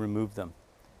 we removed them.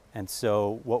 And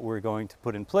so what we're going to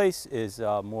put in place is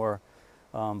more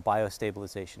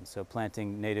biostabilization, so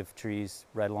planting native trees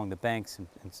right along the banks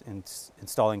and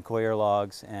installing coir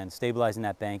logs and stabilizing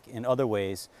that bank in other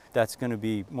ways. That's going to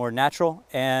be more natural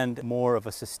and more of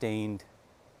a sustained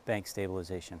bank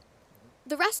stabilization.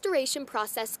 The restoration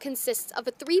process consists of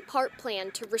a three-part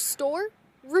plan to restore,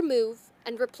 remove,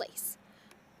 and replace.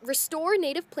 Restore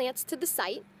native plants to the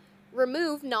site,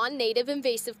 remove non-native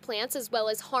invasive plants as well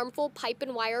as harmful pipe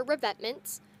and wire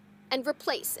revetments, and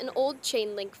replace an old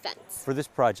chain link fence. For this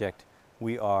project,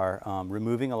 we are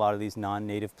removing a lot of these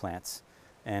non-native plants,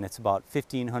 and it's about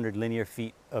 1,500 linear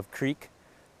feet of creek.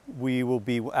 We will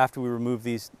be, after we remove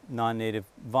these non-native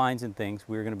vines and things,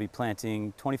 we're going to be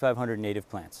planting 2,500 native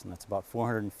plants, and that's about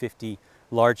 450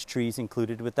 large trees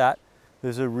included with that.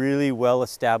 There's a really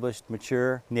well-established,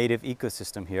 mature native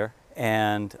ecosystem here,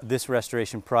 and this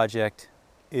restoration project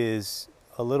is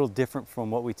a little different from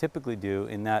what we typically do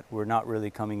in that we're not really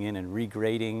coming in and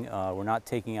regrading. We're not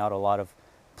taking out a lot of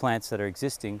plants that are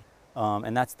existing,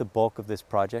 and that's the bulk of this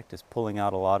project, is pulling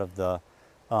out a lot of the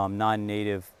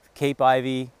non-native Cape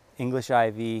ivy, English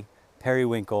ivy,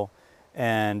 periwinkle,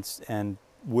 and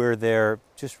where they're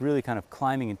just really kind of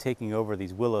climbing and taking over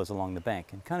these willows along the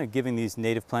bank and kind of giving these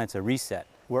native plants a reset.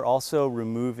 We're also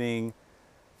removing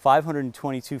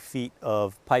 522 feet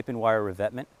of pipe and wire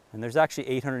revetment. And there's actually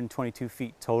 822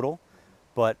 feet total,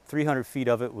 but 300 feet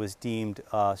of it was deemed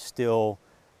still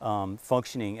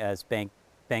functioning as bank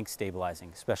bank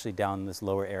stabilizing, especially down in this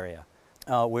lower area.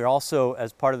 We're also,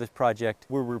 as part of this project,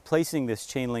 we're replacing this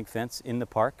chain link fence in the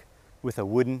park with a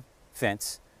wooden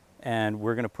fence, and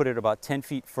we're going to put it about 10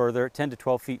 feet further, 10 to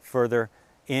 12 feet further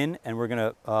in, and we're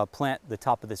going to plant the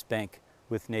top of this bank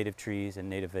with native trees and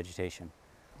native vegetation.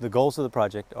 The goals of the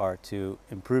project are to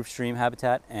improve stream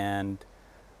habitat and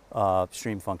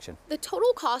stream function. The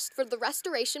total cost for the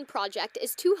restoration project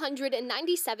is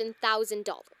 $297,000.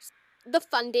 The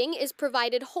funding is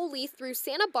provided wholly through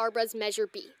Santa Barbara's Measure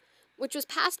B, which was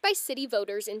passed by city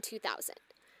voters in 2000.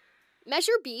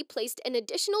 Measure B placed an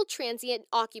additional transient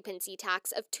occupancy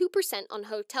tax of 2% on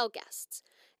hotel guests,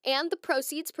 and the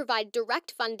proceeds provide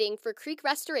direct funding for creek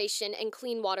restoration and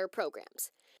clean water programs.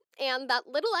 And that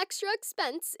little extra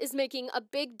expense is making a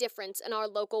big difference in our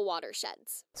local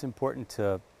watersheds. It's important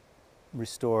to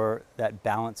restore that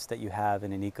balance that you have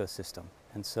in an ecosystem.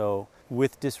 And so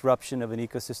with disruption of an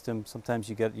ecosystem, sometimes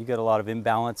you get a lot of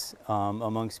imbalance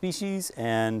among species,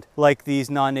 and like these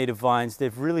non-native vines,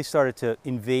 they've really started to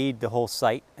invade the whole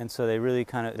site, and so they really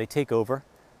they take over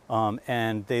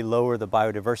and they lower the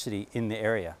biodiversity in the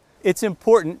area. It's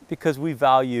important because we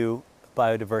value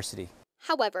biodiversity.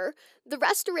 However, the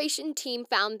restoration team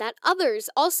found that others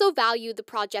also value the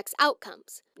project's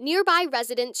outcomes. Nearby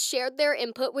residents shared their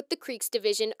input with the Creeks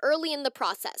Division early in the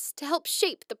process to help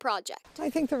shape the project.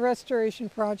 I think the restoration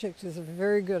project is a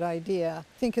very good idea. I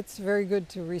think it's very good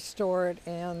to restore it,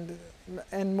 and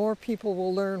more people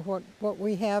will learn what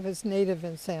we have as native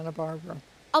in Santa Barbara.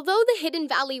 Although the Hidden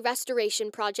Valley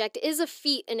Restoration Project is a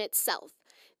feat in itself,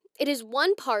 it is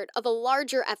one part of a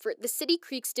larger effort the City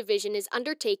Creeks Division is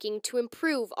undertaking to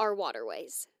improve our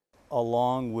waterways.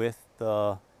 Along with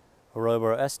the Arroyo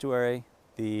Burro Estuary,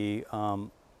 the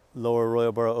Lower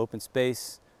Arroyo Burro Open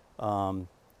Space,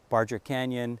 Barger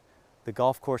Canyon, the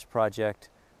Golf Course Project,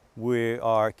 we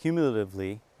are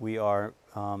cumulatively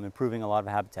improving a lot of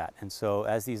habitat. And so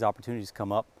as these opportunities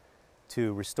come up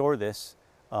to restore this,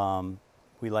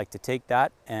 we like to take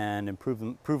that and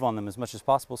improve on them as much as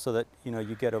possible, so that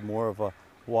you get more of a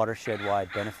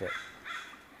watershed-wide benefit.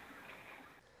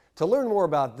 To learn more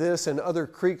about this and other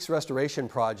creeks restoration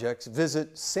projects,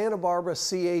 visit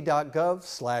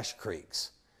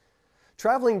santabarbaraca.gov/creeks.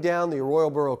 Traveling down the Arroyo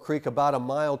Burro Creek about a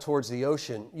mile towards the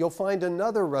ocean, you'll find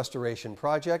another restoration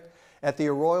project at the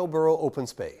Arroyo Burro Open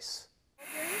Space.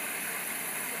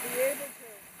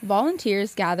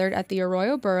 Volunteers gathered at the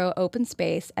Arroyo Burro Open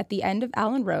Space at the end of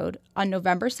Allen Road on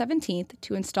November 17th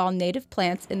to install native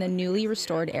plants in the newly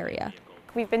restored area.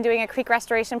 We've been doing a creek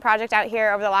restoration project out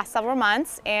here over the last several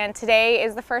months, and today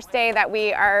is the first day that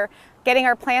we are getting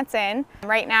our plants in.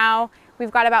 Right now,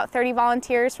 we've got about 30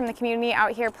 volunteers from the community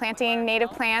out here planting native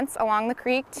plants along the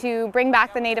creek to bring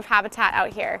back the native habitat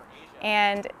out here.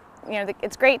 And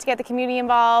it's great to get the community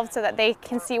involved so that they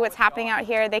can see what's happening out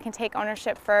here. They can take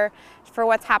ownership for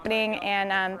what's happening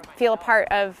and feel a part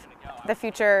of the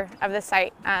future of the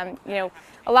site.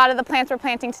 A lot of the plants we're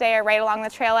planting today are right along the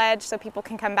trail edge, so people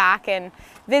can come back and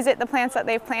visit the plants that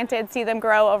they've planted, see them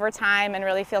grow over time, and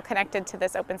really feel connected to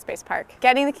this open space park.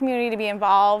 Getting the community to be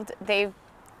involved, they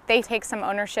take some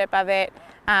ownership of it,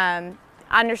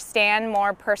 understand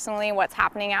more personally what's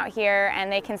happening out here, and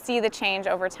they can see the change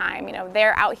over time.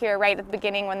 They're out here right at the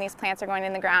beginning when these plants are going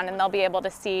in the ground, and they'll be able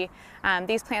to see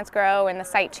these plants grow and the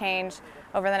site change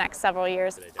over the next several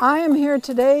years. I am here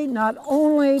today not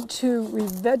only to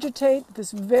revegetate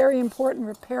this very important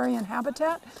riparian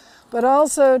habitat, but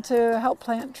also to help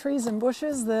plant trees and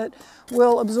bushes that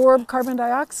will absorb carbon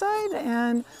dioxide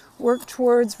and work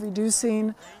towards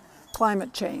reducing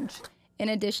climate change. In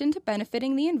addition to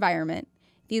benefiting the environment,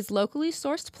 these locally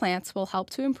sourced plants will help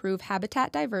to improve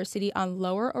habitat diversity on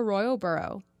Lower Arroyo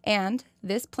Burro, and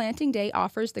this planting day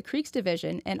offers the Creeks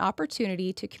Division an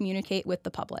opportunity to communicate with the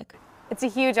public. It's a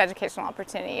huge educational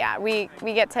opportunity, yeah. We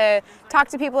get to talk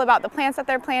to people about the plants that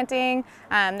they're planting.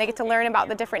 They get to learn about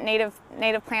the different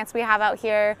native plants we have out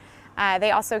here.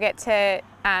 They also get to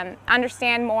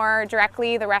understand more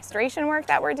directly the restoration work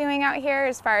that we're doing out here,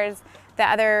 as far as the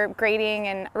other grading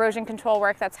and erosion control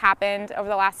work that's happened over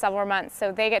the last several months.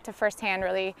 So they get to firsthand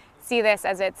really see this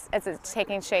as it's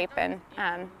taking shape and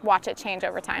watch it change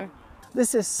over time.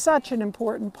 This is such an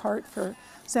important part for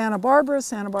Santa Barbara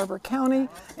County,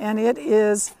 and it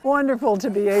is wonderful to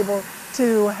be able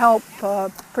to help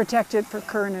protect it for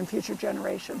current and future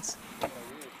generations.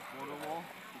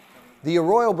 The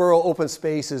Arroyo Burro Open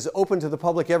Space is open to the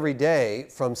public every day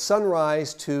from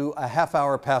sunrise to a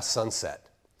half-hour past sunset.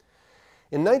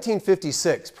 In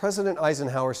 1956, President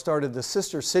Eisenhower started the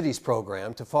Sister Cities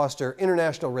program to foster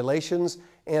international relations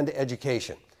and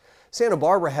education. Santa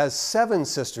Barbara has 7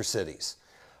 sister cities.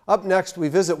 Up next, we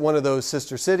visit one of those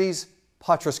sister cities,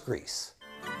 Patras, Greece.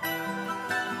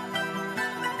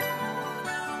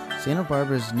 Santa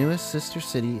Barbara's newest sister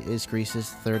city is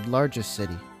Greece's third largest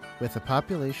city. With a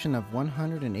population of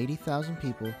 180,000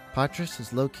 people, Patras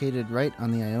is located right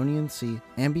on the Ionian Sea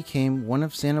and became one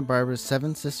of Santa Barbara's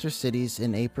 7 sister cities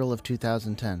in April of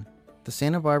 2010. The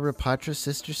Santa Barbara Patras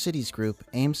Sister Cities Group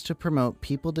aims to promote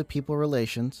people-to-people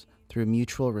relations through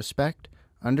mutual respect,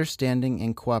 understanding,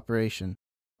 and cooperation.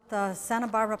 The Santa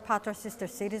Barbara Patras Sister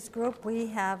Cities Group, we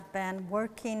have been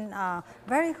working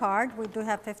very hard. We do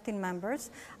have 15 members.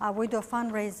 We do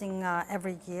fundraising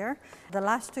every year. The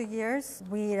last 2 years,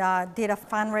 we did a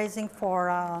fundraising for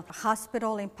a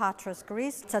hospital in Patras,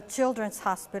 Greece. It's a children's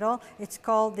hospital. It's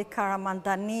called the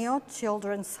Karamandanio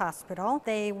Children's Hospital.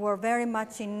 They were very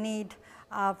much in need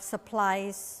of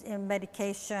supplies and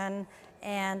medication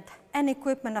and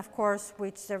equipment, of course,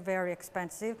 which are very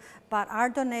expensive. But our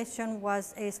donation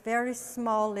was a very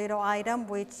small little item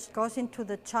which goes into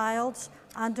the child's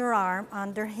underarm,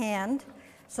 underhand,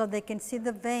 so they can see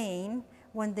the vein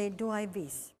when they do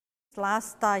IVs.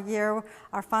 Last year,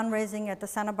 our fundraising at the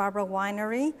Santa Barbara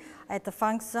Winery at the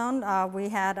Funk Zone,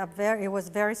 it was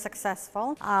very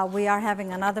successful. We are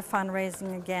having another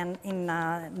fundraising again in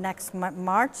next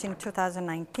March in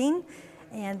 2019.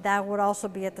 And that would also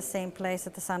be at the same place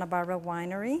at the Santa Barbara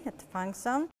Winery at the Funk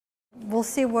Zone. We'll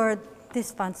see where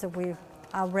these funds that we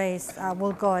raised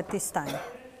will go at this time.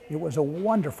 It was a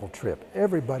wonderful trip.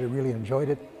 Everybody really enjoyed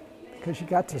it because you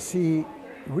got to see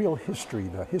real history,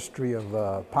 the history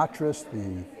of Patras,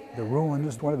 the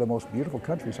ruins, one of the most beautiful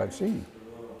countries I've seen.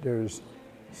 There's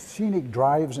scenic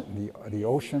drives in the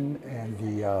ocean and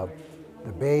the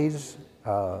bays.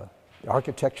 The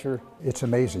architecture, it's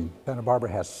amazing. Santa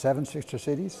Barbara has 7 sister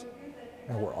cities,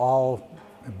 and we're all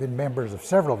been members of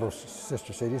several of those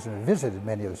sister cities and visited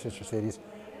many of the sister cities.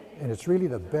 And it's really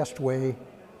the best way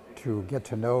to get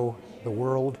to know the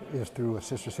world is through a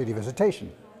sister city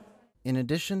visitation. In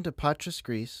addition to Patras,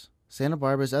 Greece, Santa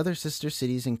Barbara's other sister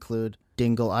cities include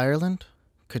Dingle, Ireland,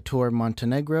 Kotor,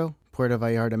 Montenegro, Puerto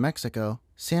Vallarta, Mexico,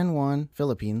 San Juan,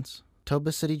 Philippines,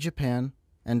 Toba City, Japan,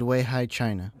 and Weihai,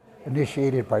 China.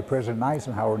 Initiated by President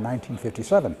Eisenhower in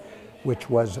 1957,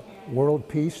 which was world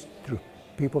peace through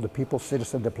people-to-people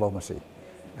citizen diplomacy.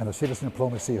 And the citizen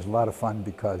diplomacy is a lot of fun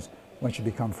because once you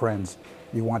become friends,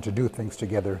 you want to do things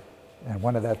together. And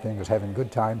one of that thing is having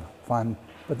good time, fun,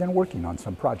 but then working on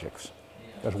some projects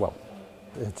as well.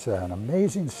 It's an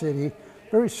amazing city,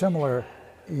 very similar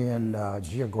in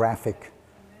geographic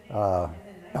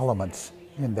elements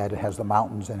in that it has the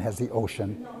mountains and has the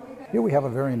ocean. Here we have a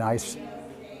very nice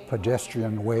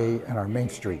pedestrian way in our main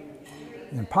street.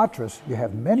 In Patras, you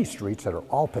have many streets that are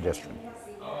all pedestrian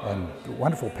and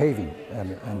wonderful paving,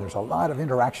 and there's a lot of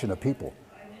interaction of people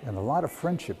and a lot of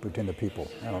friendship between the people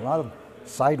and a lot of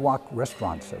sidewalk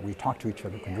restaurants that we talk to each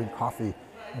other, can drink coffee,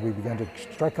 and we begin to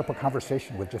strike up a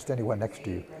conversation with just anyone next to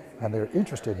you. And they're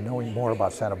interested in knowing more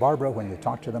about Santa Barbara when you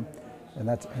talk to them, and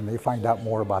they find out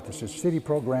more about the Sister City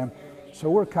program. So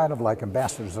we're kind of like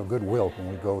ambassadors of goodwill when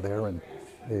we go there and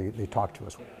they talk to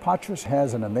us. Patras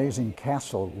has an amazing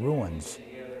castle ruins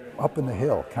up in the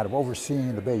hill, kind of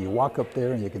overseeing the bay. You walk up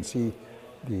there and you can see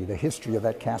the history of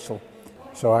that castle.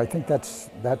 So I think that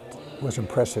was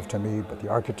impressive to me, but the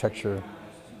architecture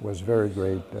was very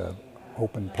great.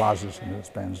 Open plazas and it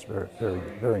spans very, very,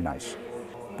 very nice.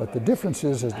 But the difference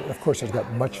is of course, it's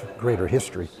got much greater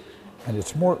history, and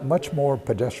it's much more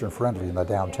pedestrian friendly in the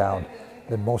downtown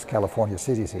than most California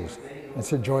cities is.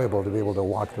 It's enjoyable to be able to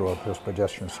walk through those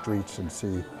pedestrian streets and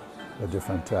see the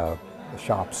different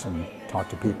shops and talk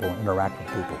to people, interact with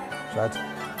people. So that's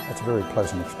a very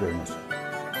pleasant experience.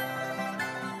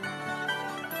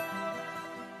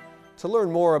 To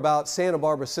learn more about Santa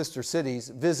Barbara Sister Cities,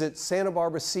 visit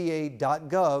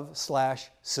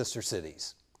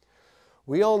santabarbaraca.gov/sistercities.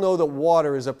 We all know that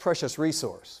water is a precious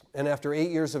resource, and after 8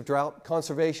 years of drought,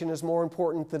 conservation is more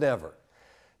important than ever.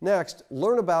 Next,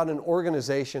 learn about an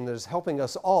organization that is helping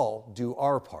us all do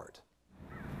our part.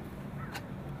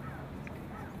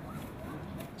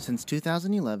 Since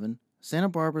 2011, Santa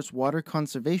Barbara's Water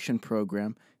Conservation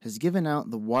Program has given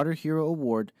out the Water Hero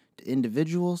Award to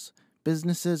individuals,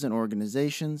 businesses, and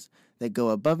organizations that go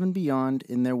above and beyond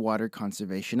in their water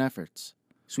conservation efforts.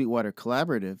 Sweetwater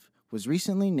Collaborative was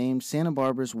recently named Santa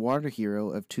Barbara's Water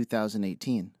Hero of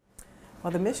 2018.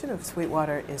 Well, the mission of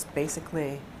Sweetwater is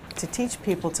basically to teach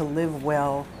people to live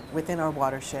well within our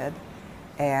watershed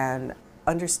and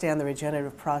understand the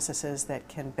regenerative processes that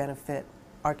can benefit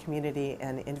our community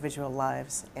and individual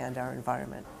lives and our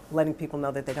environment. Letting people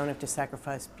know that they don't have to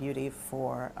sacrifice beauty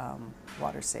for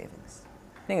water savings.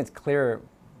 I think it's clear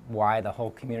why the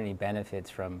whole community benefits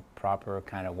from proper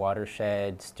kind of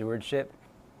watershed stewardship.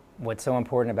 What's so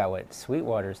important about what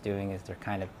Sweetwater is doing is they're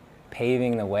kind of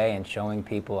paving the way and showing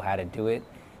people how to do it,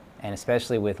 and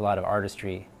especially with a lot of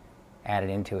artistry added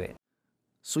into it.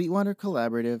 Sweetwater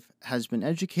Collaborative has been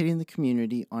educating the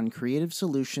community on creative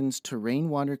solutions to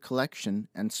rainwater collection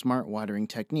and smart watering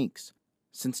techniques.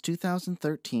 Since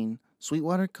 2013,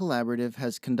 Sweetwater Collaborative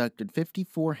has conducted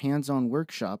 54 hands-on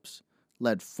workshops,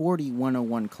 led 40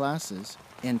 101 classes,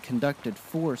 and conducted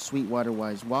 4 Sweetwater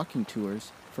Wise walking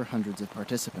tours for hundreds of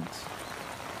participants.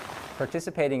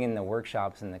 Participating in the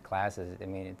workshops and the classes, I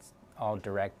mean, it's all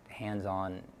direct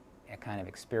hands-on kind of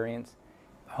experience.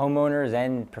 Homeowners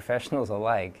and professionals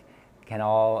alike can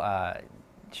all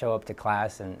show up to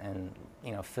class and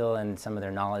fill in some of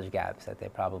their knowledge gaps that they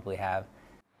probably have.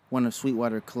 One of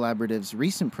Sweetwater Collaborative's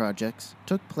recent projects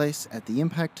took place at the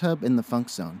Impact Hub in the Funk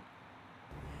Zone.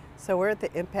 So we're at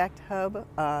the Impact Hub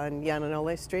on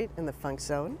Yananole Street in the Funk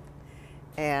Zone,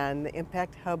 and the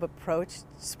Impact Hub approached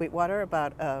Sweetwater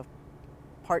about a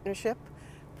partnership.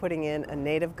 Putting in a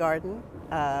native garden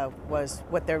was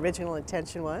what their original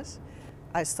intention was.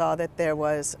 I saw that there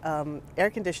was air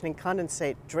conditioning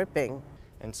condensate dripping.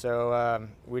 And so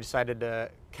we decided to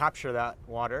capture that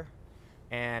water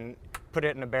and put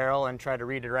it in a barrel and try to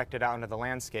redirect it out into the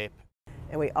landscape.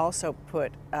 And we also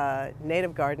put a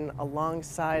native garden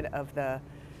alongside of the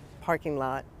parking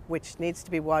lot, which needs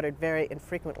to be watered very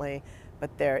infrequently,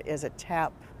 but there is a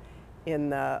tap in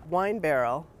the wine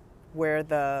barrel where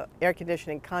the air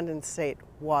conditioning condensate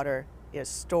water is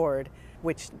stored,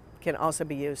 which can also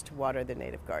be used to water the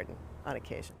native garden on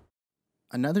occasion.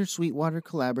 Another Sweetwater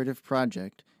Collaborative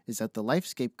project is at the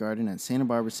Lifescape Garden at Santa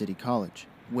Barbara City College,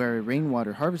 where a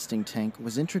rainwater harvesting tank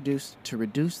was introduced to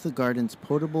reduce the garden's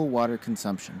potable water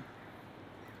consumption.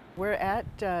 We're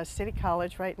at City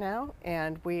College right now,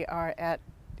 and we are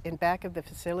in back of the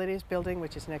facilities building,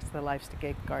 which is next to the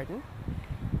Lifescape Garden.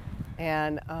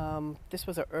 And this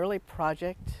was an early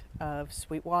project of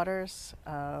Sweetwater's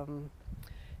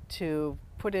to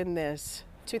put in this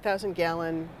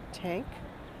 2,000-gallon tank,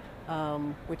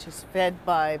 which is fed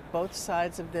by both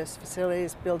sides of this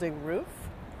facilities building roof.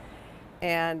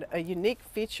 And a unique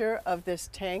feature of this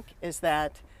tank is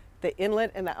that the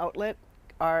inlet and the outlet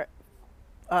are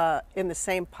in the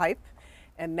same pipe,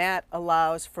 and that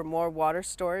allows for more water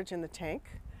storage in the tank,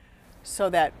 so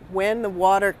that when the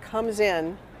water comes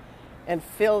in and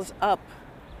fills up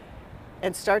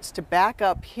and starts to back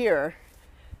up here,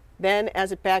 then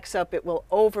as it backs up, it will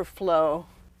overflow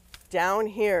down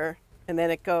here, and then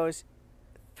it goes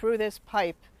through this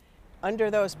pipe,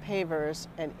 under those pavers,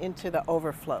 and into the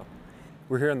overflow.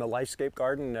 We're here in the Lifescape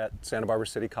Garden at Santa Barbara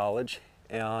City College,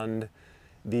 and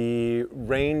the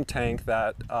rain tank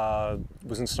that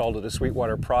was installed at a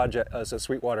Sweetwater project, as a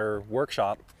Sweetwater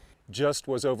workshop, just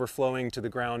was overflowing to the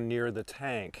ground near the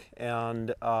tank.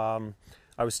 And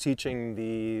I was teaching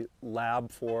the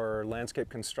lab for landscape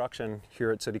construction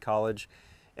here at City College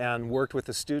and worked with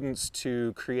the students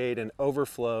to create an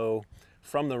overflow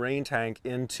from the rain tank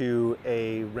into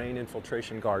a rain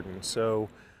infiltration garden. So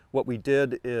what we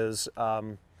did is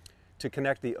to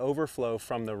connect the overflow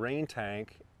from the rain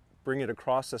tank, bring it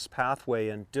across this pathway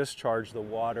and discharge the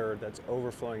water that's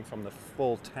overflowing from the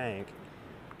full tank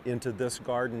into this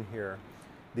garden here.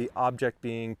 The object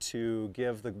being to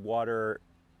give the water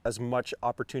as much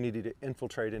opportunity to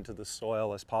infiltrate into the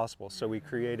soil as possible. So we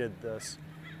created this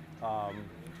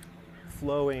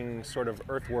flowing sort of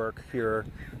earthwork here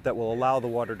that will allow the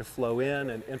water to flow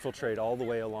in and infiltrate all the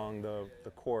way along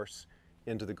the course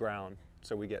into the ground,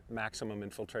 so we get maximum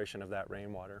infiltration of that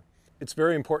rainwater. It's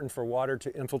very important for water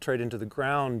to infiltrate into the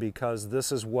ground because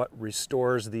this is what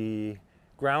restores the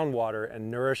groundwater and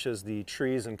nourishes the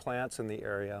trees and plants in the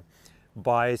area.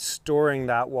 By storing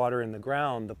that water in the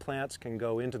ground, the plants can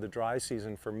go into the dry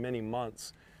season for many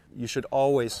months. You should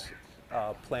always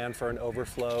plan for an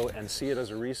overflow and see it as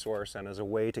a resource and as a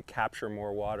way to capture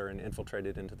more water and infiltrate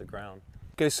it into the ground.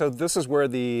 Okay, so this is where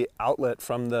the outlet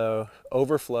from the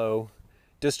overflow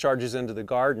discharges into the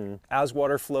garden. As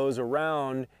water flows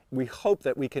around, we hope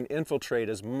that we can infiltrate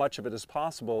as much of it as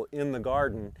possible in the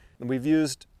garden. And we've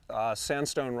used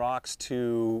sandstone rocks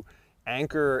to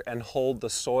anchor and hold the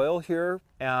soil here,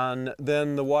 and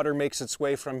then the water makes its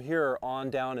way from here on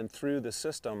down and through the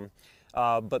system.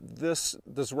 But this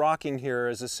rocking here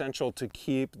is essential to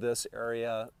keep this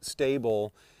area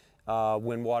stable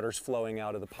when water's flowing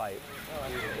out of the pipe.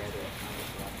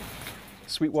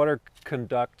 Sweetwater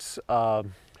conducts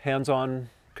hands-on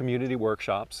community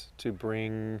workshops to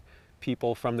bring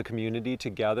people from the community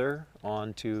together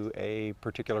onto a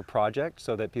particular project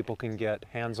so that people can get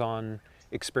hands-on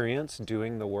experience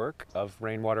doing the work of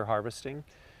rainwater harvesting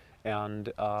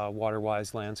and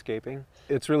water-wise landscaping.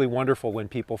 It's really wonderful when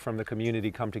people from the community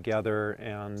come together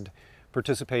and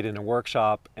participate in a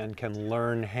workshop and can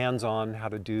learn hands-on how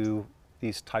to do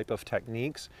these type of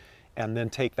techniques and then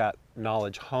take that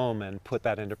knowledge home and put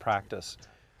that into practice.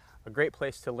 A great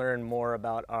place to learn more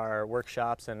about our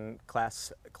workshops and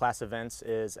class events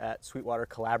is at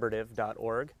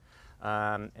sweetwatercollaborative.org.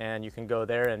 And you can go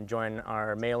there and join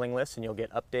our mailing list and you'll get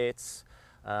updates,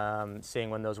 seeing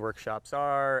when those workshops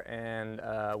are and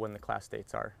when the class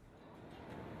dates are.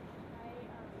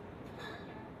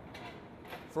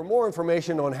 For more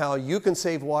information on how you can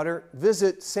save water,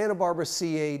 visit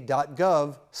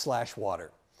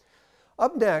santabarbaraca.gov/water.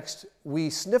 Up next, we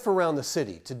sniff around the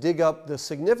city to dig up the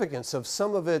significance of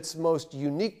some of its most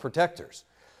unique protectors.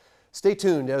 Stay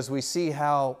tuned as we see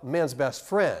how man's best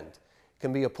friend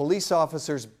can be a police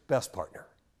officer's best partner.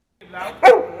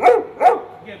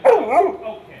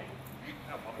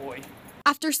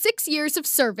 After 6 years of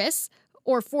service,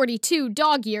 or 42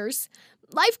 dog years,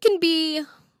 life can be,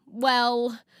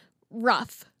 well,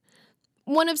 rough.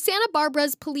 One of Santa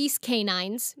Barbara's police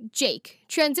canines, Jake,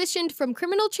 transitioned from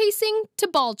criminal chasing to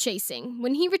ball chasing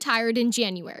when he retired in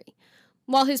January.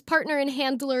 While his partner and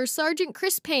handler, Sergeant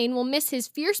Chris Payne, will miss his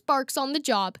fierce barks on the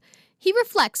job, he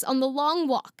reflects on the long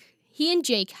walk he and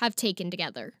Jake have taken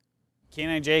together.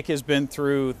 Canine Jake has been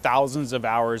through thousands of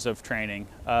hours of training.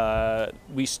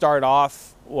 We start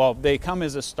off, well, they come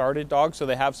as a started dog, so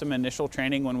they have some initial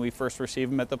training when we first receive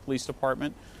them at the police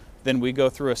department. Then we go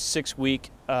through a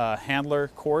 6-week handler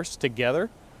course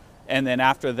together. And then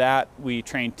after that, we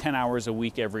train 10 hours a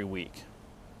week every week.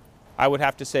 I would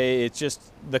have to say it's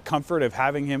just the comfort of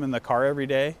having him in the car every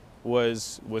day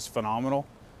was phenomenal.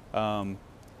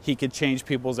 He could change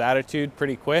people's attitude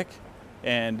pretty quick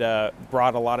and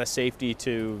brought a lot of safety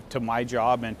to my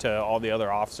job and to all the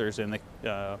other officers and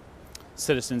the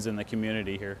citizens in the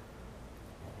community here.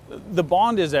 The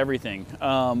bond is everything.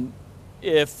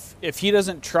 If he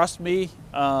doesn't trust me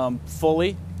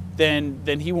fully,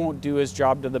 then he won't do his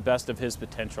job to the best of his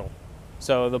potential.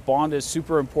 So the bond is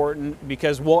super important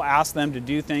because we'll ask them to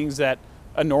do things that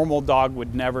a normal dog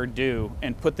would never do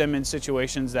and put them in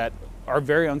situations that are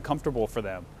very uncomfortable for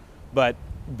them. But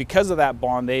because of that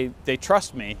bond, they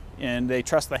trust me and they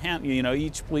trust the handler. You know,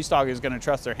 each police dog is going to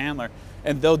trust their handler,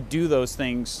 and they'll do those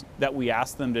things that we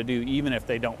ask them to do even if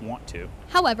they don't want to.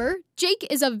 However, Jake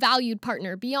is a valued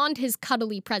partner beyond his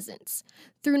cuddly presence.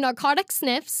 Through narcotic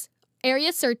sniffs,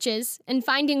 area searches, and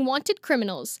finding wanted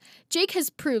criminals, Jake has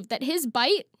proved that his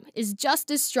bite is just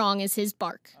as strong as his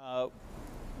bark.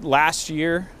 Last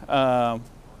year,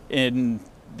 in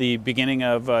the beginning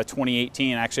of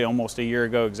 2018, actually almost a year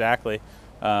ago exactly,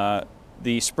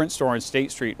 the Sprint store on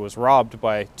State Street was robbed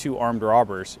by 2 armed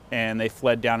robbers, and they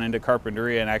fled down into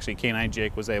Carpinteria, and actually Canine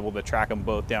Jake was able to track them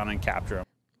both down and capture them.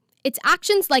 It's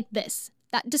actions like this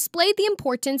that display the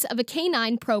importance of a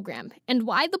canine program and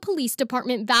why the police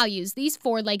department values these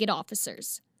 4-legged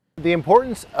officers. The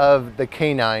importance of the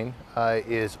canine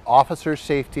is officer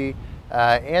safety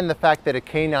and the fact that a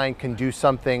canine can do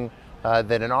something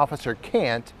that an officer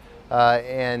can't,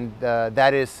 and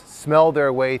that is smell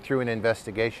their way through an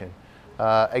investigation.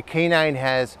 A canine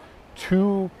has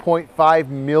 2.5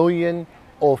 million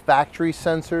olfactory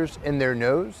sensors in their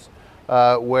nose,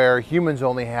 where humans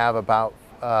only have about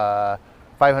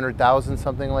 500,000,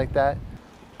 something like that.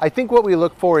 I think what we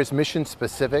look for is mission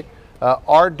specific.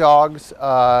 Our dogs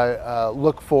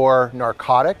look for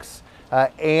narcotics,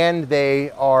 and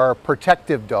they are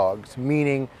protective dogs,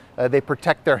 meaning they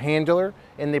protect their handler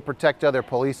and they protect other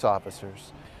police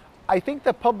officers. I think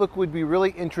the public would be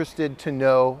really interested to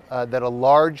know that a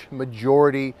large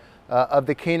majority of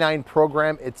the canine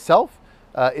program itself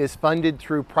is funded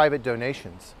through private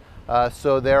donations.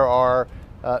 So there are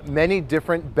many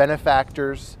different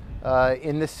benefactors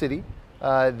in the city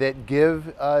that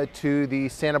give to the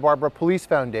Santa Barbara Police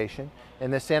Foundation,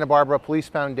 and the Santa Barbara Police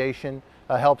Foundation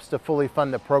helps to fully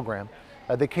fund the program.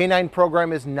 The canine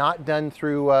program is not done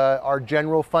through our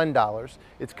general fund dollars.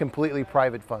 It's completely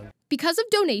private fund. Because of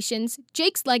donations,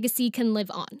 Jake's legacy can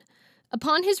live on.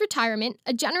 Upon his retirement,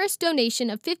 a generous donation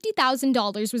of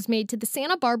 $50,000 was made to the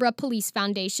Santa Barbara Police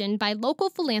Foundation by local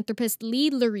philanthropist Lee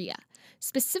Luria,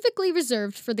 specifically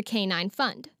reserved for the Canine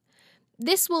Fund.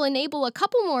 This will enable a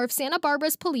couple more of Santa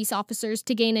Barbara's police officers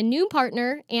to gain a new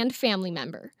partner and family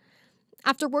member.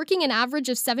 After working an average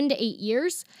of 7 to 8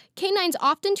 years, canines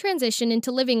often transition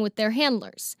into living with their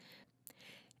handlers.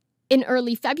 In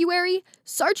early February,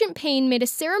 Sergeant Payne made a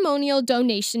ceremonial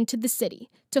donation to the city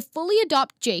to fully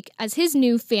adopt Jake as his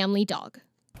new family dog.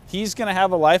 He's going to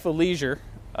have a life of leisure.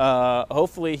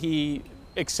 Hopefully he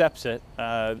accepts it.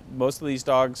 Most of these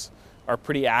dogs are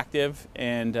pretty active,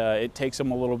 and it takes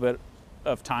them a little bit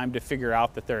of time to figure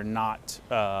out that they're not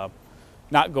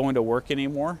going to work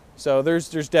anymore. So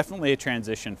there's definitely a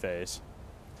transition phase.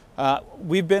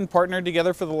 We've been partnered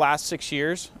together for the last 6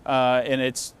 years, and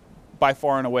it's by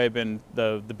far and away been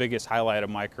the biggest highlight of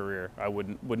my career. I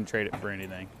wouldn't trade it for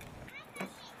anything.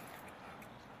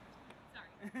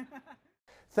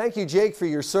 Thank you, Jake, for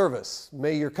your service.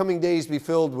 May your coming days be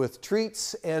filled with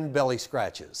treats and belly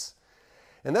scratches.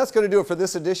 And that's going to do it for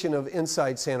this edition of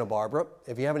Inside Santa Barbara.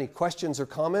 If you have any questions or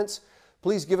comments,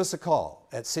 please give us a call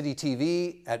at City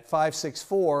TV at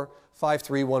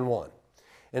 564-5311.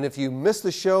 And if you missed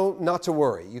the show, not to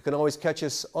worry. You can always catch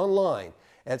us online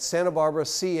at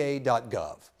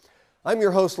santabarbaraca.gov. I'm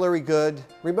your host, Larry Good.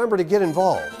 Remember to get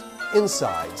involved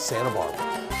inside Santa Barbara.